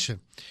 Good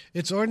question.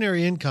 It's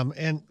ordinary income,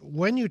 and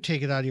when you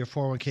take it out of your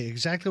 401k,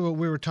 exactly what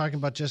we were talking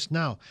about just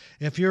now,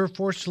 if you're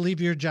forced to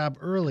leave your job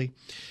early,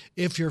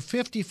 if you're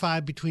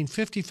between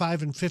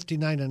 55 and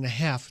 59 and a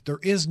half, there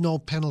is no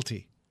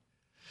penalty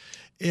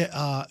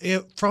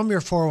from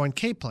your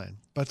 401k plan.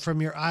 But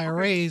from your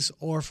IRAs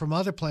or from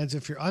other plans,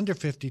 if you're under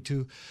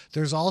 52,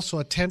 there's also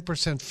a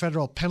 10%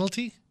 federal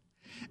penalty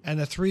and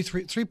a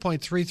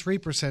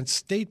 3.33%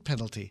 state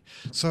penalty.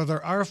 So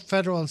there are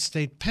federal and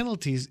state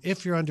penalties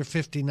if you're under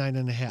 59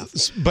 and a half.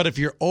 But if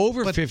you're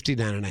over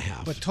 59 and a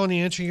half. But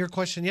Tony, answering your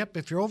question, yep,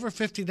 if you're over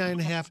 59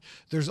 and a half,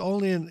 there's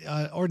only an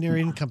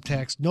ordinary income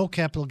tax, no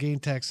capital gain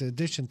tax in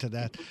addition to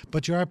that,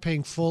 but you are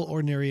paying full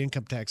ordinary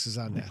income taxes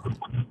on that.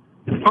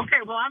 Okay,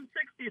 well, I'm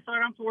 60, so I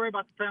don't have to worry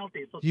about the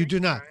penalty. So you do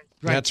not.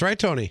 Right. That's right,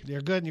 Tony.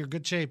 You're good. You're in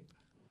good shape.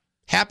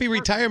 Happy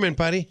retirement,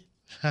 buddy.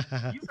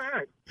 You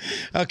bet.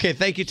 Okay,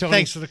 thank you, Tony.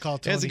 Thanks for the call,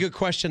 Tony. That's a good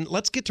question.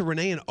 Let's get to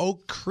Renee in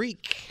Oak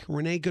Creek.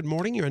 Renee, good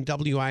morning. You're on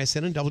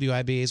WISN and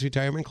WIBA's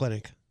Retirement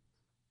Clinic.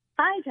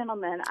 Hi,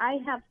 gentlemen. I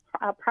have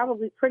a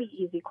probably pretty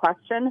easy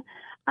question.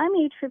 I'm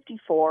age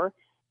 54,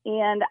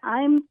 and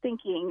I'm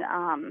thinking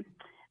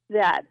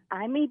that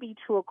I may be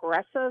too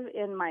aggressive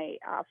in my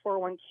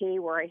 401k,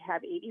 where I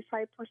have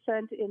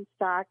 85% in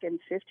stock and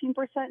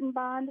 15% in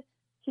bond.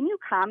 Can you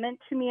comment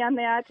to me on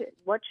that?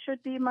 What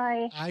should be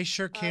my... I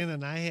sure can,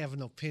 and I have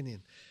an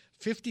opinion.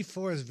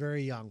 54 is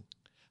very young.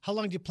 How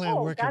long do you plan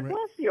on working? God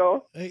bless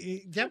you.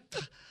 Yep.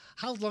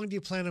 How long do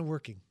you plan on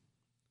working?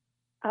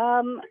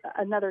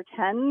 Another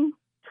 10,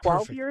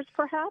 12 years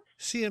perhaps.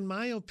 See, in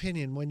my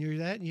opinion, when you're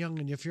that young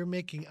and if you're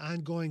making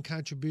ongoing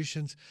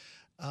contributions,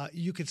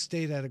 you could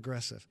stay that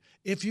aggressive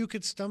if you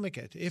could stomach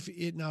it. If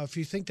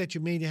you think that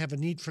you may have a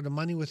need for the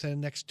money within the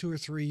next 2 or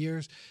 3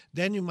 years,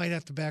 then you might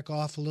have to back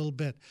off a little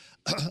bit.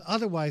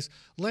 Otherwise,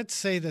 let's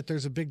say that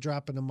there's a big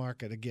drop in the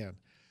market again.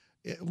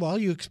 Well,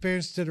 you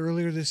experienced it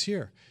earlier this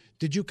year.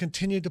 Did you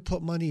continue to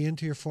put money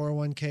into your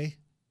 401k?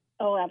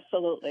 Oh,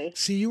 absolutely.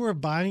 See, you were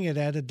buying it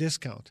at a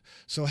discount.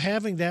 So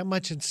having that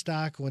much in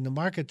stock, when the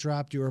market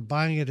dropped, you were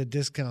buying it at a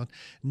discount.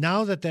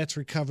 Now that that's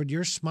recovered,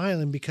 you're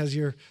smiling because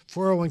your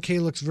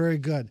 401k looks very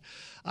good.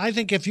 I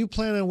think if you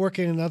plan on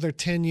working another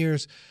 10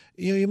 years,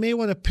 you may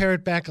want to pare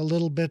it back a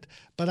little bit,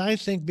 but I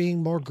think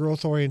being more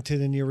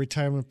growth-oriented in your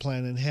retirement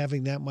plan and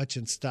having that much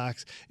in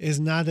stocks is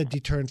not a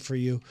deterrent for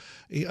you.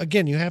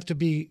 Again, you have to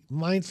be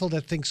mindful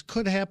that things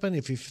could happen.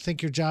 If you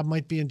think your job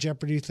might be in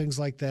jeopardy, things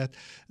like that,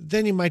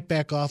 then you might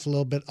back off a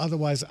little bit.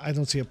 Otherwise, I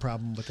don't see a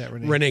problem with that,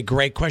 Renee. Renee,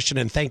 great question,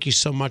 and thank you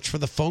so much for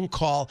the phone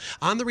call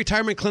on the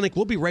Retirement Clinic.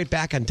 We'll be right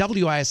back on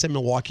WISN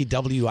Milwaukee,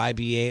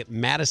 WIBA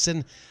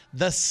Madison,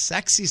 the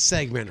sexy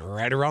segment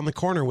right around the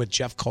corner with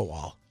Jeff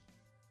Kowal.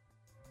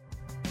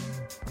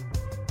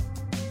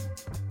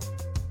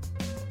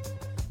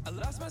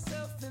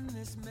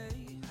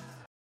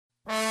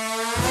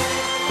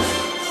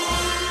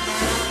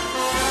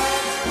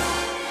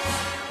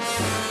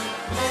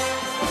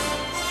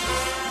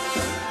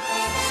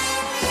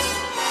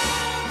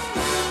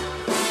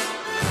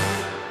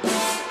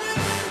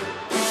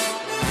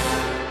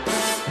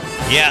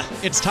 Yeah,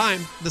 it's time.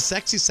 The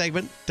sexy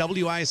segment,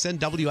 WISN,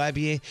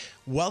 WIBA.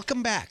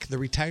 Welcome back. The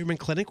Retirement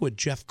Clinic with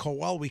Jeff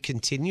Kowal. We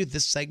continue.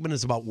 This segment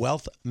is about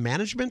wealth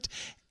management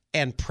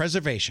and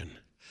preservation.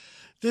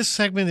 This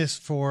segment is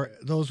for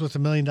those with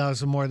 $1 million or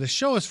more. The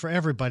show is for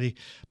everybody,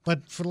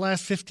 but for the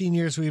last 15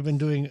 years, we've been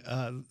doing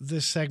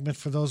this segment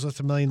for those with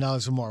 $1 million or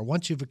more.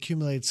 Once you've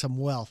accumulated some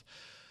wealth,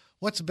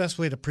 what's the best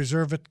way to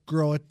preserve it,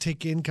 grow it,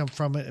 take income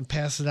from it, and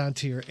pass it on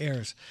to your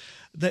heirs?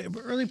 The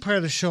early part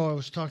of the show, I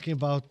was talking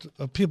about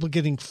people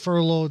getting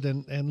furloughed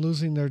and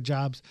losing their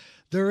jobs.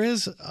 There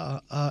is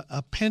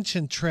a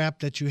pension trap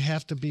that you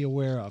have to be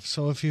aware of.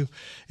 So if you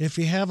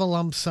have a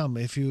lump sum,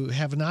 if you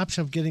have an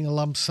option of getting a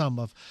lump sum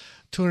of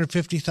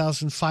 $250,000,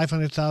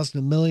 $500,000,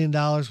 $1 million,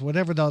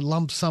 whatever the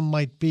lump sum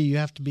might be, you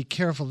have to be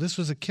careful. This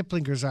was a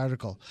Kiplinger's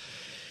article.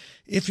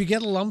 If you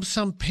get a lump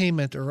sum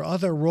payment or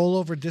other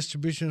rollover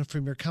distribution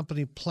from your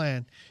company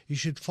plan, you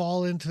could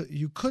fall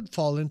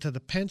into the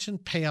pension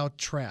payout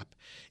trap.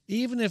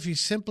 Even if you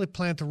simply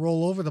plan to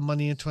roll over the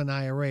money into an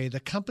IRA,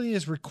 the company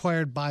is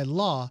required by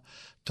law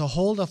to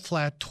hold a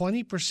flat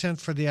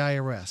 20% for the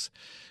IRS.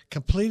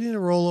 Completing the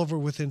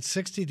rollover within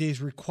 60 days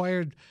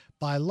required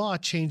by law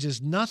changes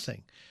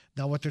nothing.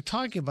 Now, what they're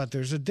talking about,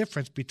 there's a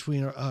difference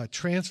between a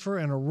transfer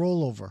and a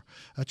rollover.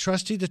 A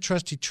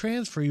trustee-to-trustee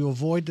transfer, you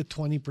avoid the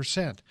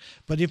 20%.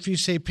 But if you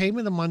say, pay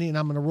me the money and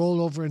I'm going to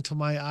roll over into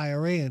my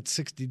IRA in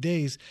 60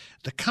 days,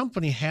 the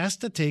company has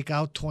to take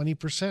out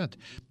 20%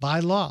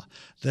 by law.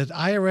 The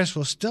IRS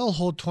will still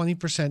hold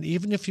 20%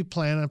 even if you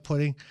plan on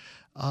putting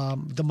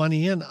the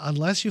money in,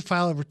 unless you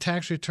file a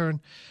tax return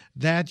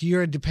that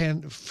year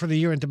for the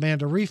year and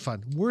demand a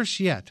refund. Worse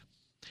yet,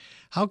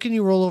 how can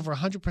you roll over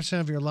 100%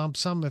 of your lump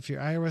sum if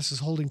your IRS is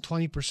holding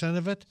 20%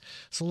 of it?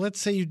 So let's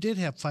say you did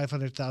have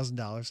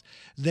 $500,000.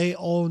 They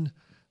own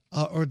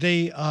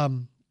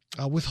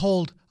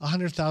withhold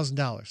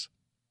 $100,000.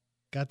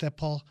 Got that,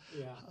 Paul?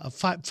 Yeah.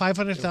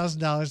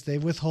 $500,000. They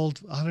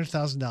withhold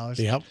 $100,000.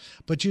 Yep.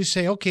 But you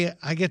say, okay,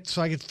 I get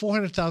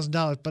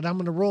 $400,000, but I'm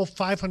going to roll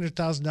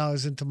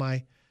 $500,000 into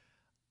my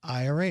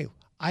IRA.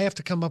 I have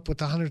to come up with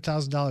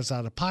 $100,000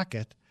 out of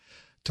pocket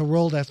to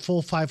roll that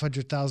full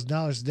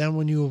 $500,000. Then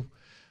when you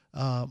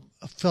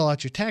fill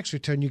out your tax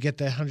return, you get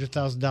that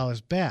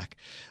 $100,000 back.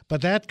 But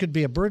that could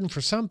be a burden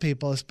for some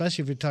people,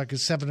 especially if you're talking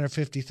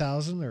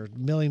 $750,000 or $1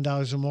 million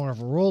or more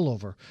of a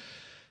rollover.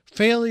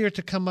 Failure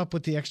to come up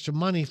with the extra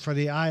money for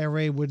the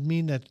IRA would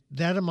mean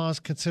that amount is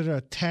considered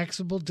a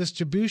taxable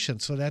distribution.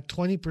 So that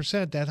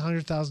 20%, that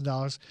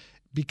 $100,000,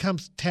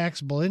 becomes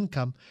taxable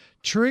income,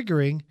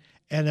 triggering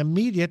an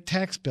immediate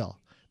tax bill,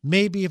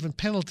 maybe even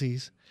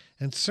penalties,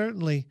 and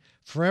certainly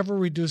forever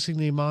reducing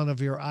the amount of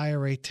your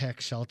IRA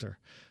tax shelter.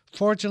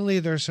 Fortunately,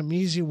 there are some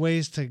easy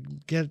ways to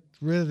get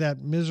rid of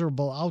that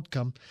miserable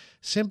outcome.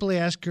 Simply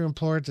ask your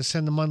employer to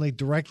send the money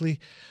directly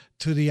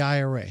to the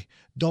IRA.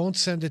 Don't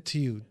send it to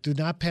you. Do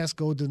not pass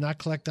go. Do not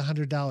collect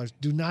 $100.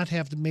 Do not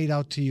have it made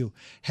out to you.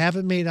 Have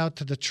it made out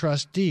to the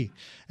trustee.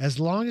 As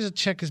long as a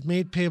check is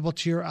made payable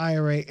to your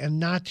IRA and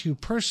not to you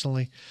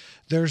personally,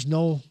 there's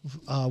no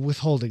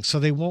withholding. So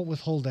they won't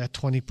withhold that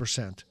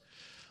 20%.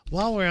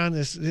 While we're on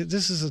this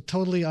is a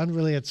totally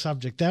unrelated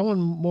subject. That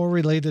one more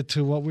related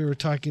to what we were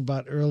talking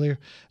about earlier.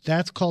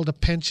 That's called a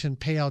pension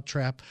payout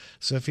trap.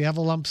 So if you have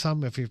a lump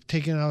sum, if you're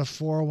taking out a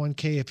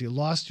 401k, if you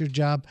lost your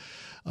job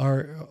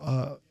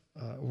or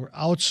were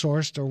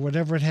outsourced or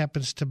whatever it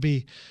happens to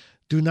be,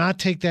 do not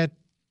take that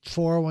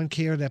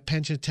 401k or that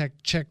pension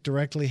check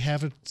directly.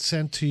 Have it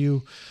sent to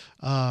you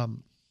to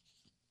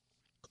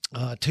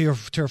your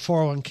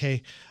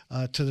 401k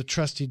to the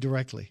trustee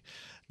directly.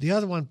 The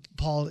other one,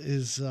 Paul,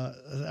 is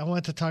I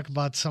want to talk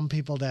about some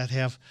people that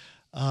have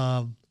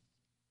gone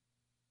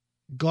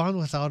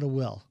without a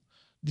will.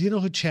 Do you know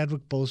who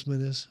Chadwick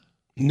Boseman is?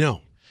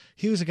 No.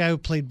 He was a guy who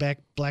played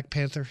Black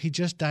Panther. He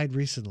just died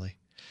recently.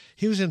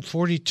 He was in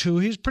 42.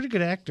 He was a pretty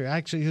good actor.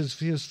 Actually,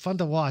 he was fun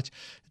to watch.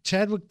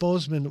 Chadwick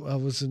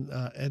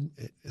Boseman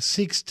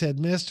seeks to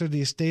administer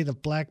the estate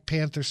of Black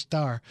Panther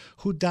star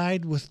who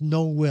died with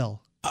no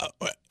will.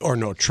 Or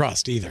no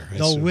trust either.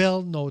 No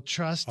will, no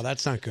trust. Oh,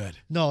 that's not good.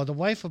 No, the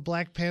wife of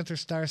Black Panther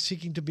star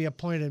seeking to be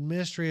appointed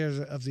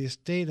administrator of the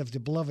estate of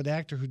the beloved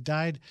actor who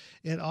died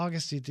in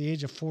August at the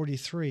age of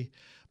 43.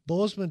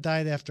 Boseman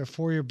died after a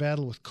 4-year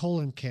battle with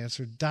colon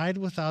cancer, died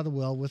without a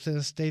will, with an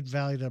estate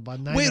valued at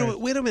about $900,000.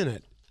 Wait a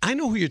minute. I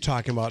know who you're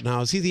talking about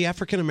now. Is he the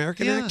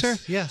African-American actor?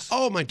 Yes.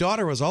 Oh, my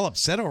daughter was all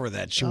upset over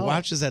that. She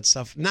watches that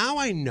stuff. Now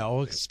I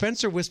know.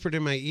 Spencer whispered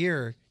in my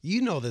ear,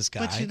 you know this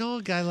guy. But you know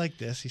a guy like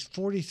this, he's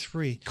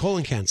 43.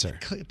 Colon cancer.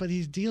 But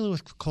he's dealing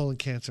with colon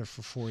cancer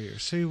for 4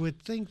 years. So you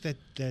would think that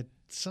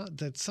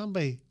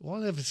somebody,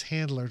 one of his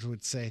handlers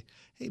would say,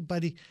 hey,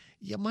 buddy,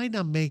 you might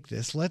not make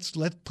this. Let's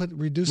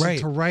reduce it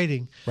to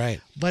writing.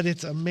 Right. But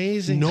it's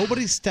amazing.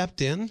 Nobody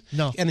stepped in.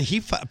 No. And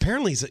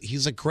apparently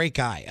he's a great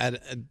guy.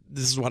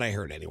 This is what I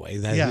heard anyway.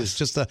 That he was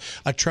just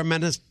a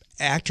tremendous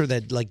actor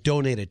that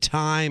donated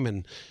time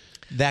and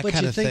that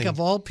kind of thing. But you think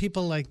of all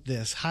people like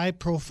this, high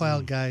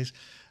profile guys,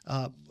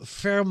 a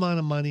fair amount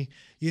of money.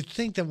 You'd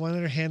think that one of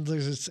their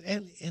handlers is,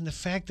 and the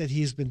fact that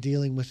he's been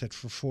dealing with it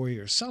for 4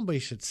 years, somebody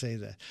should say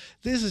that.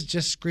 This is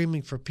just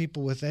screaming for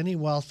people with any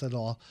wealth at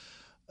all.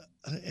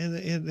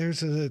 And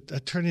there's an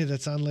attorney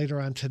that's on later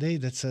on today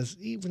that says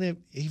even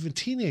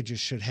teenagers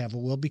should have a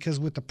will, because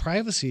with the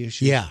privacy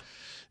issues,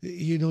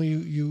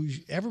 you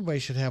everybody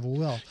should have a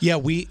will. Yeah,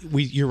 we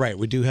you're right.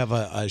 We do have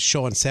a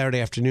show on Saturday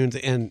afternoons,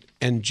 and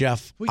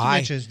Jeff, we can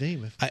mention his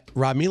name.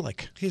 Rob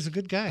Mielek. He's a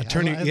good guy.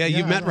 Attorney.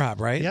 You met Rob,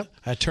 right? Yep.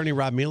 Attorney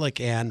Rob Mielek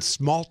and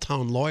Small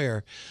Town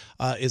Lawyer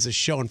is a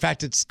show. In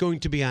fact, it's going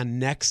to be on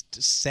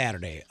next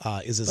Saturday.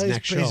 Is his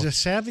next show? He's a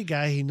savvy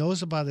guy. He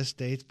knows about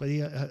estates, but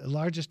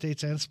large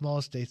estates and small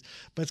estates.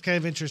 But it's kind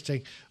of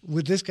interesting.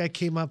 When this guy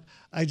came up,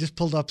 I just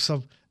pulled up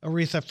some.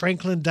 Aretha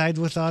Franklin died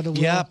without a will.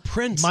 Yeah,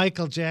 Prince.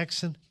 Michael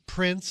Jackson.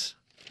 Prince,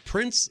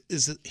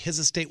 his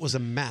estate was a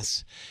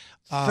mess.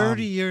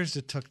 30 years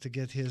it took to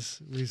get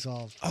his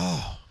resolved.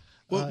 Oh,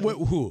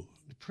 who?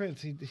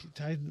 Prince. He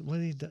died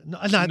when he died.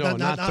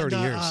 Not 30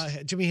 years.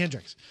 Jimi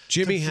Hendrix.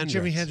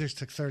 Jimi Hendrix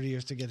took 30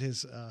 years to get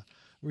his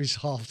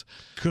resolved.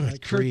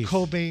 Good Kurt grief.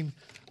 Cobain,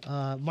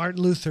 Martin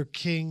Luther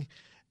King,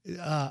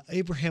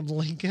 Abraham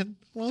Lincoln.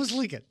 What was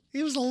Lincoln?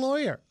 He was a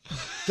lawyer.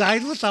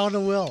 Died without a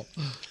will.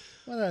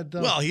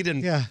 Well, he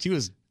didn't. Yeah. He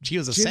was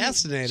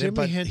assassinated,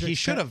 but he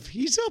should have.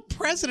 He's a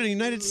president of the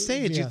United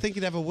States. You'd think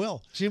he'd have a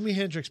will. Jimi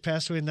Hendrix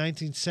passed away in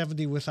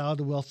 1970 without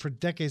a will. For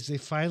decades, they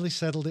finally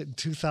settled it in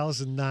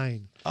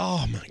 2009.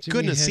 Oh, my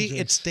goodness. See,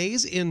 it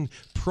stays in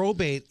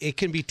probate. It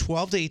can be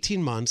 12 to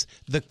 18 months.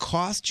 The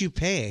cost you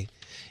pay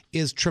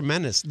is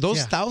tremendous.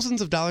 Those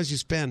thousands of dollars you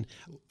spend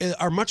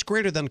are much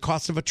greater than the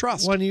cost of a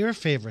trust. One of your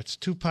favorites,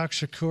 Tupac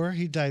Shakur,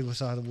 he died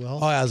without a will.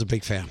 Oh, I was a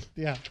big fan.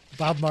 Yeah.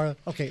 Bob Marley.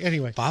 Okay,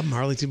 anyway. Bob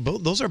Marley, too.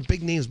 Those are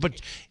big names, but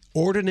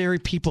ordinary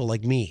people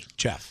like me,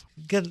 Jeff,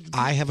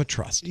 I have a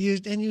trust.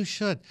 And you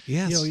should.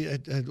 Yes.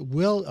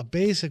 A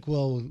basic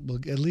will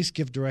at least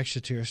give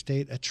direction to your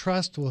estate. A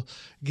trust will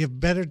give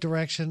better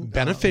direction.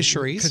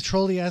 Beneficiaries.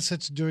 Control the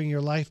assets during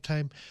your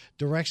lifetime.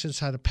 Directions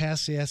how to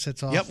pass the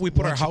assets off. Yep, we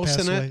put our house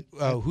in it.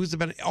 Who's the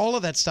benefit? All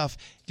of that stuff.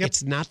 Yep.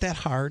 It's not that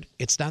hard.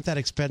 It's not that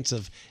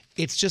expensive.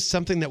 It's just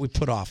something that we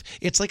put off.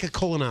 It's like a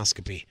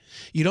colonoscopy.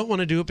 You don't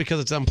want to do it because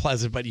it's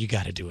unpleasant, but you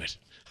got to do it.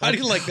 How do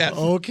you like that?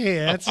 Okay,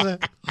 that's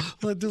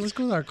let's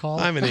go with our call.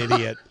 I'm an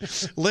idiot.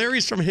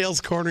 Larry's from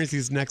Hales Corners.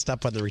 He's next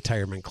up on the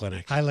Retirement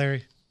Clinic. Hi,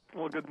 Larry.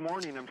 Well, good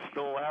morning. I'm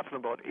still laughing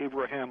about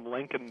Abraham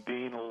Lincoln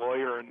being a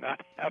lawyer and not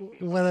having.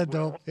 What a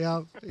dope!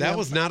 Yeah, that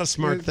was not a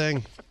smart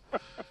thing.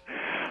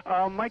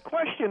 My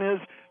question is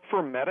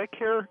for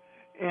Medicare.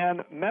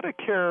 And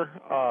Medicare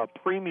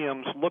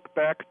premiums look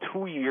back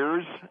 2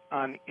 years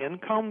on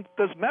income.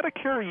 Does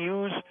Medicare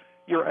use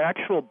your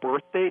actual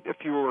birth date if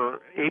you were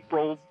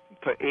April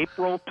to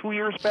April 2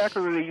 years back,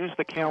 or do they use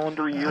the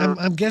calendar year?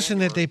 I'm guessing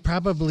that they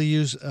probably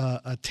use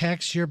a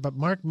tax year, but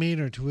Mark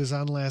Maynard, who was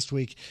on last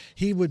week,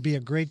 he would be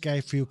a great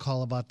guy for you to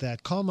call about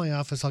that. Call my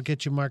office. I'll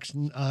get you Mark's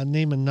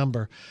name and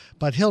number,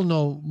 but he'll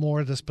know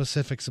more of the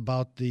specifics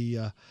about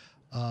the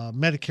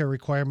Medicare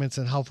requirements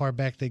and how far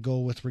back they go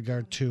with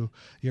regard to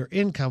your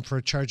income for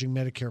charging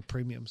Medicare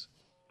premiums.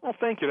 Well,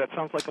 thank you. That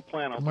sounds like a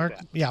plan.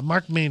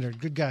 Mark Maynard,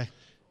 good guy.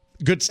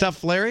 Good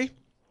stuff, Larry.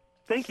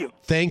 Thank you.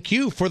 Thank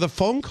you for the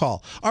phone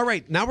call. All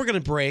right, now we're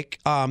going to break.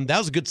 That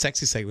was a good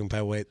sexy segment, by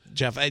the way,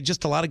 Jeff.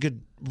 Just a lot of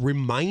good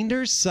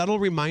reminders, subtle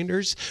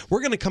reminders. We're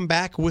going to come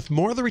back with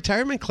more of the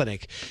Retirement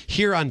Clinic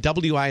here on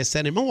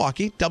WISN in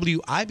Milwaukee,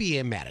 WIBA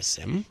in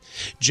Madison.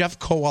 Jeff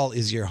Kowal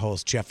is your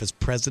host. Jeff is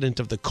president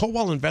of the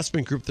Kowal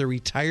Investment Group, the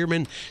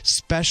retirement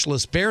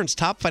specialist. Barron's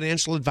top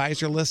financial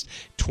advisor list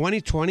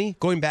 2020,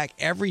 going back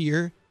every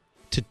year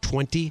to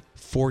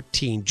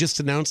 2014. Just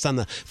announced on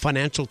the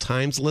Financial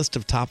Times list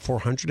of top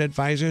 400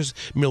 advisors.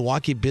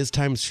 Milwaukee Biz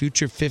Times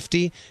Future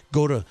 50.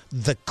 Go to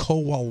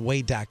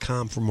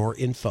thekowalway.com for more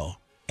info.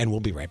 And we'll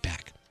be right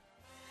back.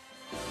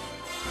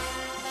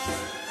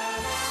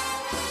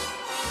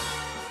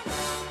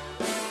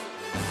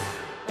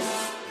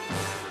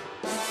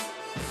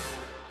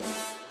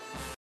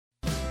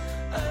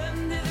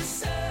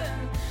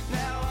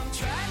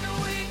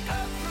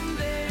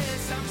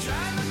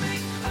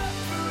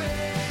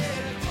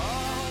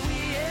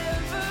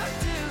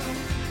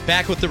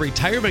 Back with the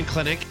Retirement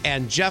Clinic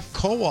and Jeff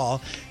Kowal.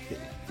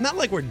 Not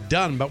like we're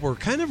done, but we're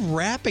kind of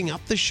wrapping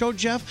up the show,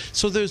 Jeff.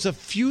 So there's a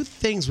few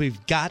things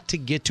we've got to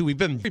get to. We've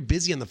been very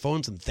busy on the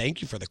phones, and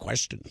thank you for the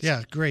questions.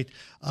 Yeah, great.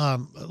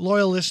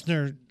 Loyal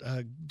listener,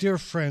 dear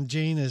friend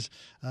Jane is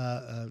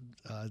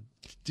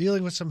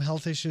dealing with some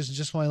health issues, and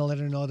just want to let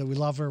her know that we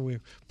love her.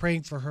 We're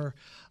praying for her,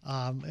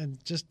 and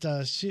just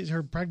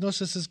her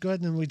prognosis is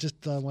good, and we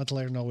just want to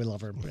let her know we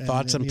love her.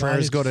 Thoughts and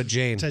prayers go to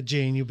Jane. To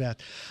Jane, you bet.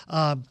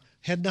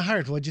 Head in the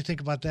Heart. What'd you think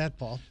about that,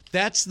 Paul?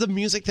 That's the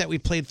music that we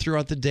played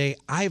throughout the day.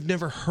 I've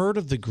never heard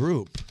of the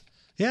group.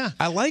 Yeah.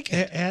 I like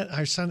it.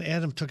 Our son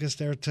Adam took us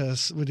there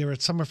when they were at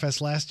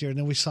Summerfest last year, and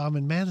then we saw them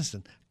in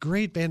Madison.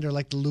 Great band. They're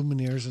like the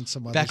Lumineers and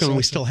some other. Back when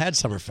we still had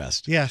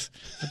Summerfest. Yes.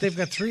 But they've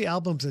got 3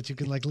 albums that you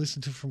can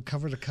listen to from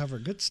cover to cover.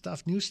 Good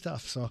stuff, new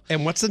stuff. So.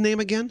 And what's the name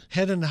again?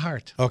 Head in the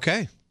Heart.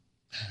 Okay.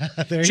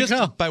 There Just you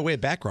go. by way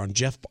of background,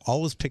 Jeff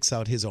always picks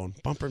out his own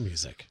bumper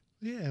music.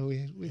 Yeah,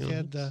 we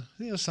had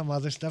some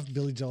other stuff.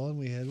 Billy Joel.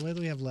 We had, what did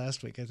we have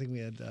last week? I think we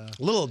had A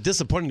little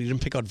disappointed you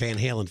didn't pick out Van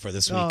Halen for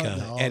this week.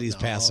 Eddie's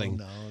passing.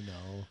 No.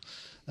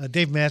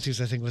 Dave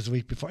Matthews, I think, was the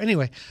week before.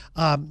 Anyway,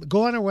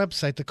 go on our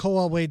website,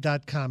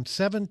 thekowalway.com.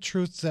 7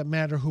 truths that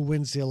matter who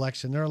wins the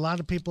election. There are a lot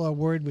of people are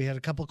worried. We had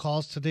a couple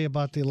calls today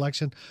about the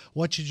election.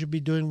 What should you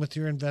be doing with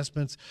your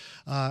investments?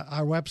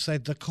 Our website,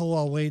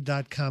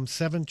 thekowalway.com.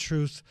 7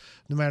 truths,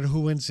 no matter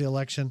who wins the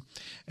election.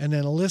 And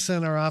then Alyssa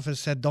in our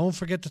office said, don't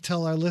forget to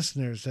tell our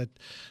listeners that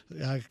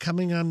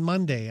coming on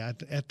Monday at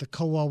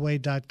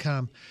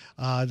thekowalway.com,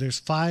 there's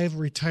 5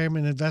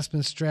 retirement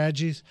investment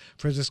strategies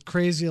for this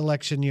crazy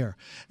election year.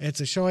 It's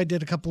a show I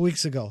did a couple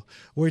weeks ago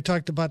where we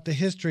talked about the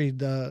history,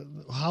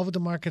 how the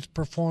markets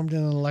performed in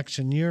an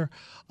election year,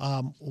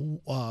 how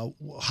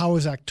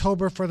was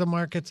October for the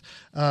markets.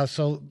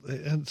 So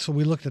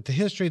we looked at the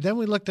history. Then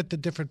we looked at the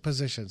different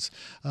positions.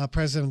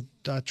 President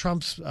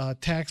Trump's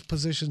tax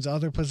positions,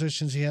 other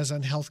positions he has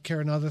on health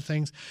care and other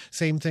things.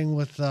 Same thing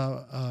with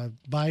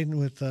Biden,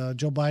 with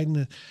Joe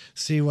Biden.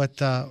 See what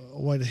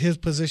his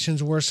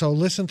positions were. So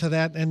listen to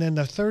that. And then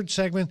the third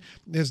segment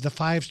is the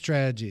 5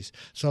 strategies.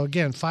 So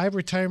again, 5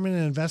 retirement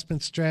and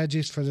investment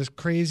strategies for this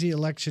crazy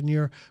election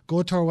year.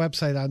 Go to our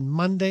website on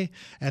Monday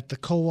at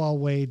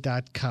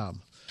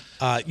thekowalway.com.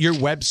 Your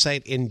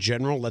website in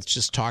general, let's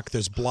just talk.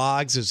 There's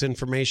blogs, there's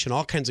information,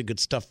 all kinds of good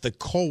stuff.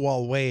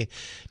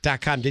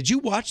 Thekowalway.com. Did you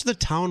watch the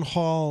town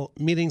hall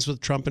meetings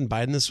with Trump and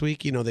Biden this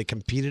week? You know, they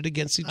competed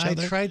against each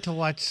other. I tried to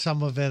watch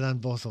some of it on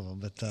both of them,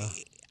 but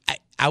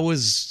I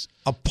was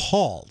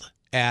appalled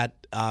at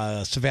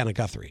Savannah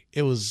Guthrie.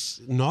 It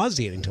was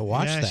nauseating to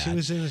watch that. Yeah, she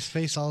was in his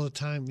face all the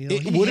time. You know,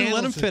 it wouldn't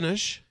let him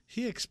finish.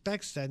 He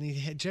expects that, and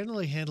he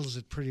generally handles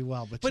it pretty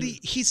well. But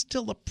he's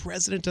still the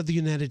president of the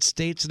United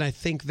States, and I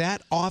think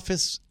that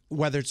office,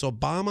 whether it's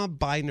Obama,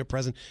 Biden, or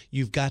president,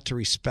 you've got to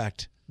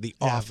respect the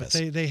office.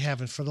 But they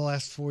haven't. For the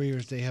last 4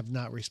 years, they have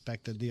not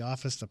respected the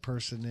office, the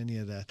person, any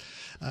of that.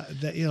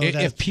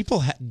 If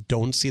people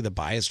don't see the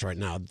bias right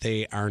now,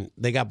 they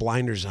got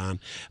blinders on.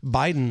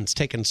 Biden's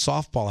taken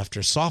softball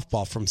after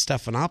softball from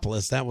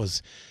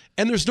Stephanopoulos.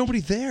 And there's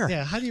nobody there.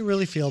 Yeah, how do you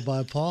really feel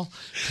about it, Paul?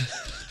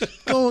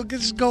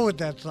 Just go with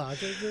that thought.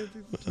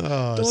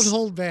 Don't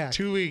hold back.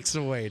 2 weeks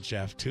away,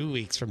 Jeff. 2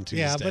 weeks from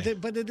Tuesday. Yeah,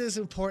 but it is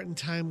important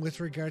time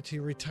with regard to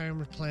your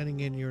retirement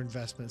planning and your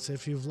investments.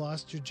 If you've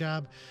lost your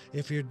job,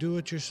 if you're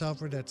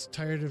do-it-yourselfer that's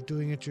tired of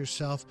doing it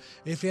yourself,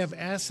 if you have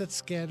assets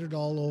scattered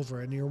all over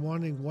and you're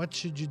wondering what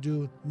should you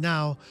do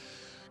now,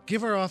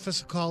 give our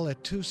office a call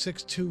at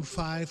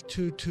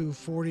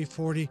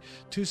 262-522-4040,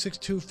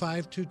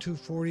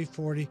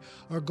 262-522-4040,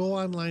 or go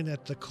online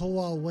at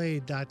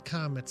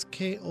thekowalway.com. It's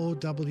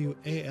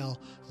K-O-W-A-L,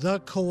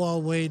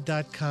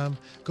 thekowalway.com.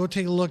 Go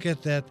take a look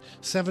at that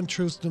 7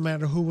 truths no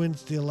matter who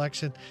wins the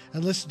election,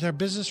 and listen to our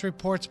business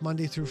reports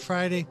Monday through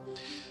Friday.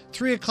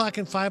 3 o'clock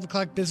and 5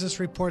 o'clock business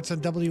reports on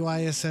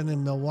WISN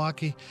in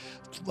Milwaukee,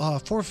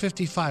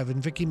 4:55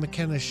 and Vicki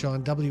McKenna's show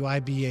on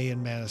WIBA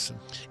in Madison.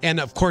 And,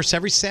 of course,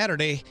 every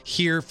Saturday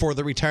here for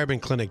the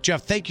Retirement Clinic.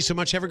 Jeff, thank you so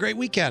much. Have a great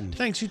weekend.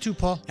 Thanks, you too,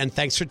 Paul. And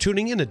thanks for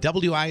tuning in to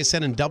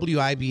WISN and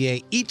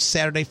WIBA each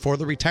Saturday for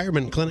the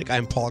Retirement Clinic.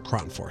 I'm Paul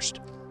Kronforst.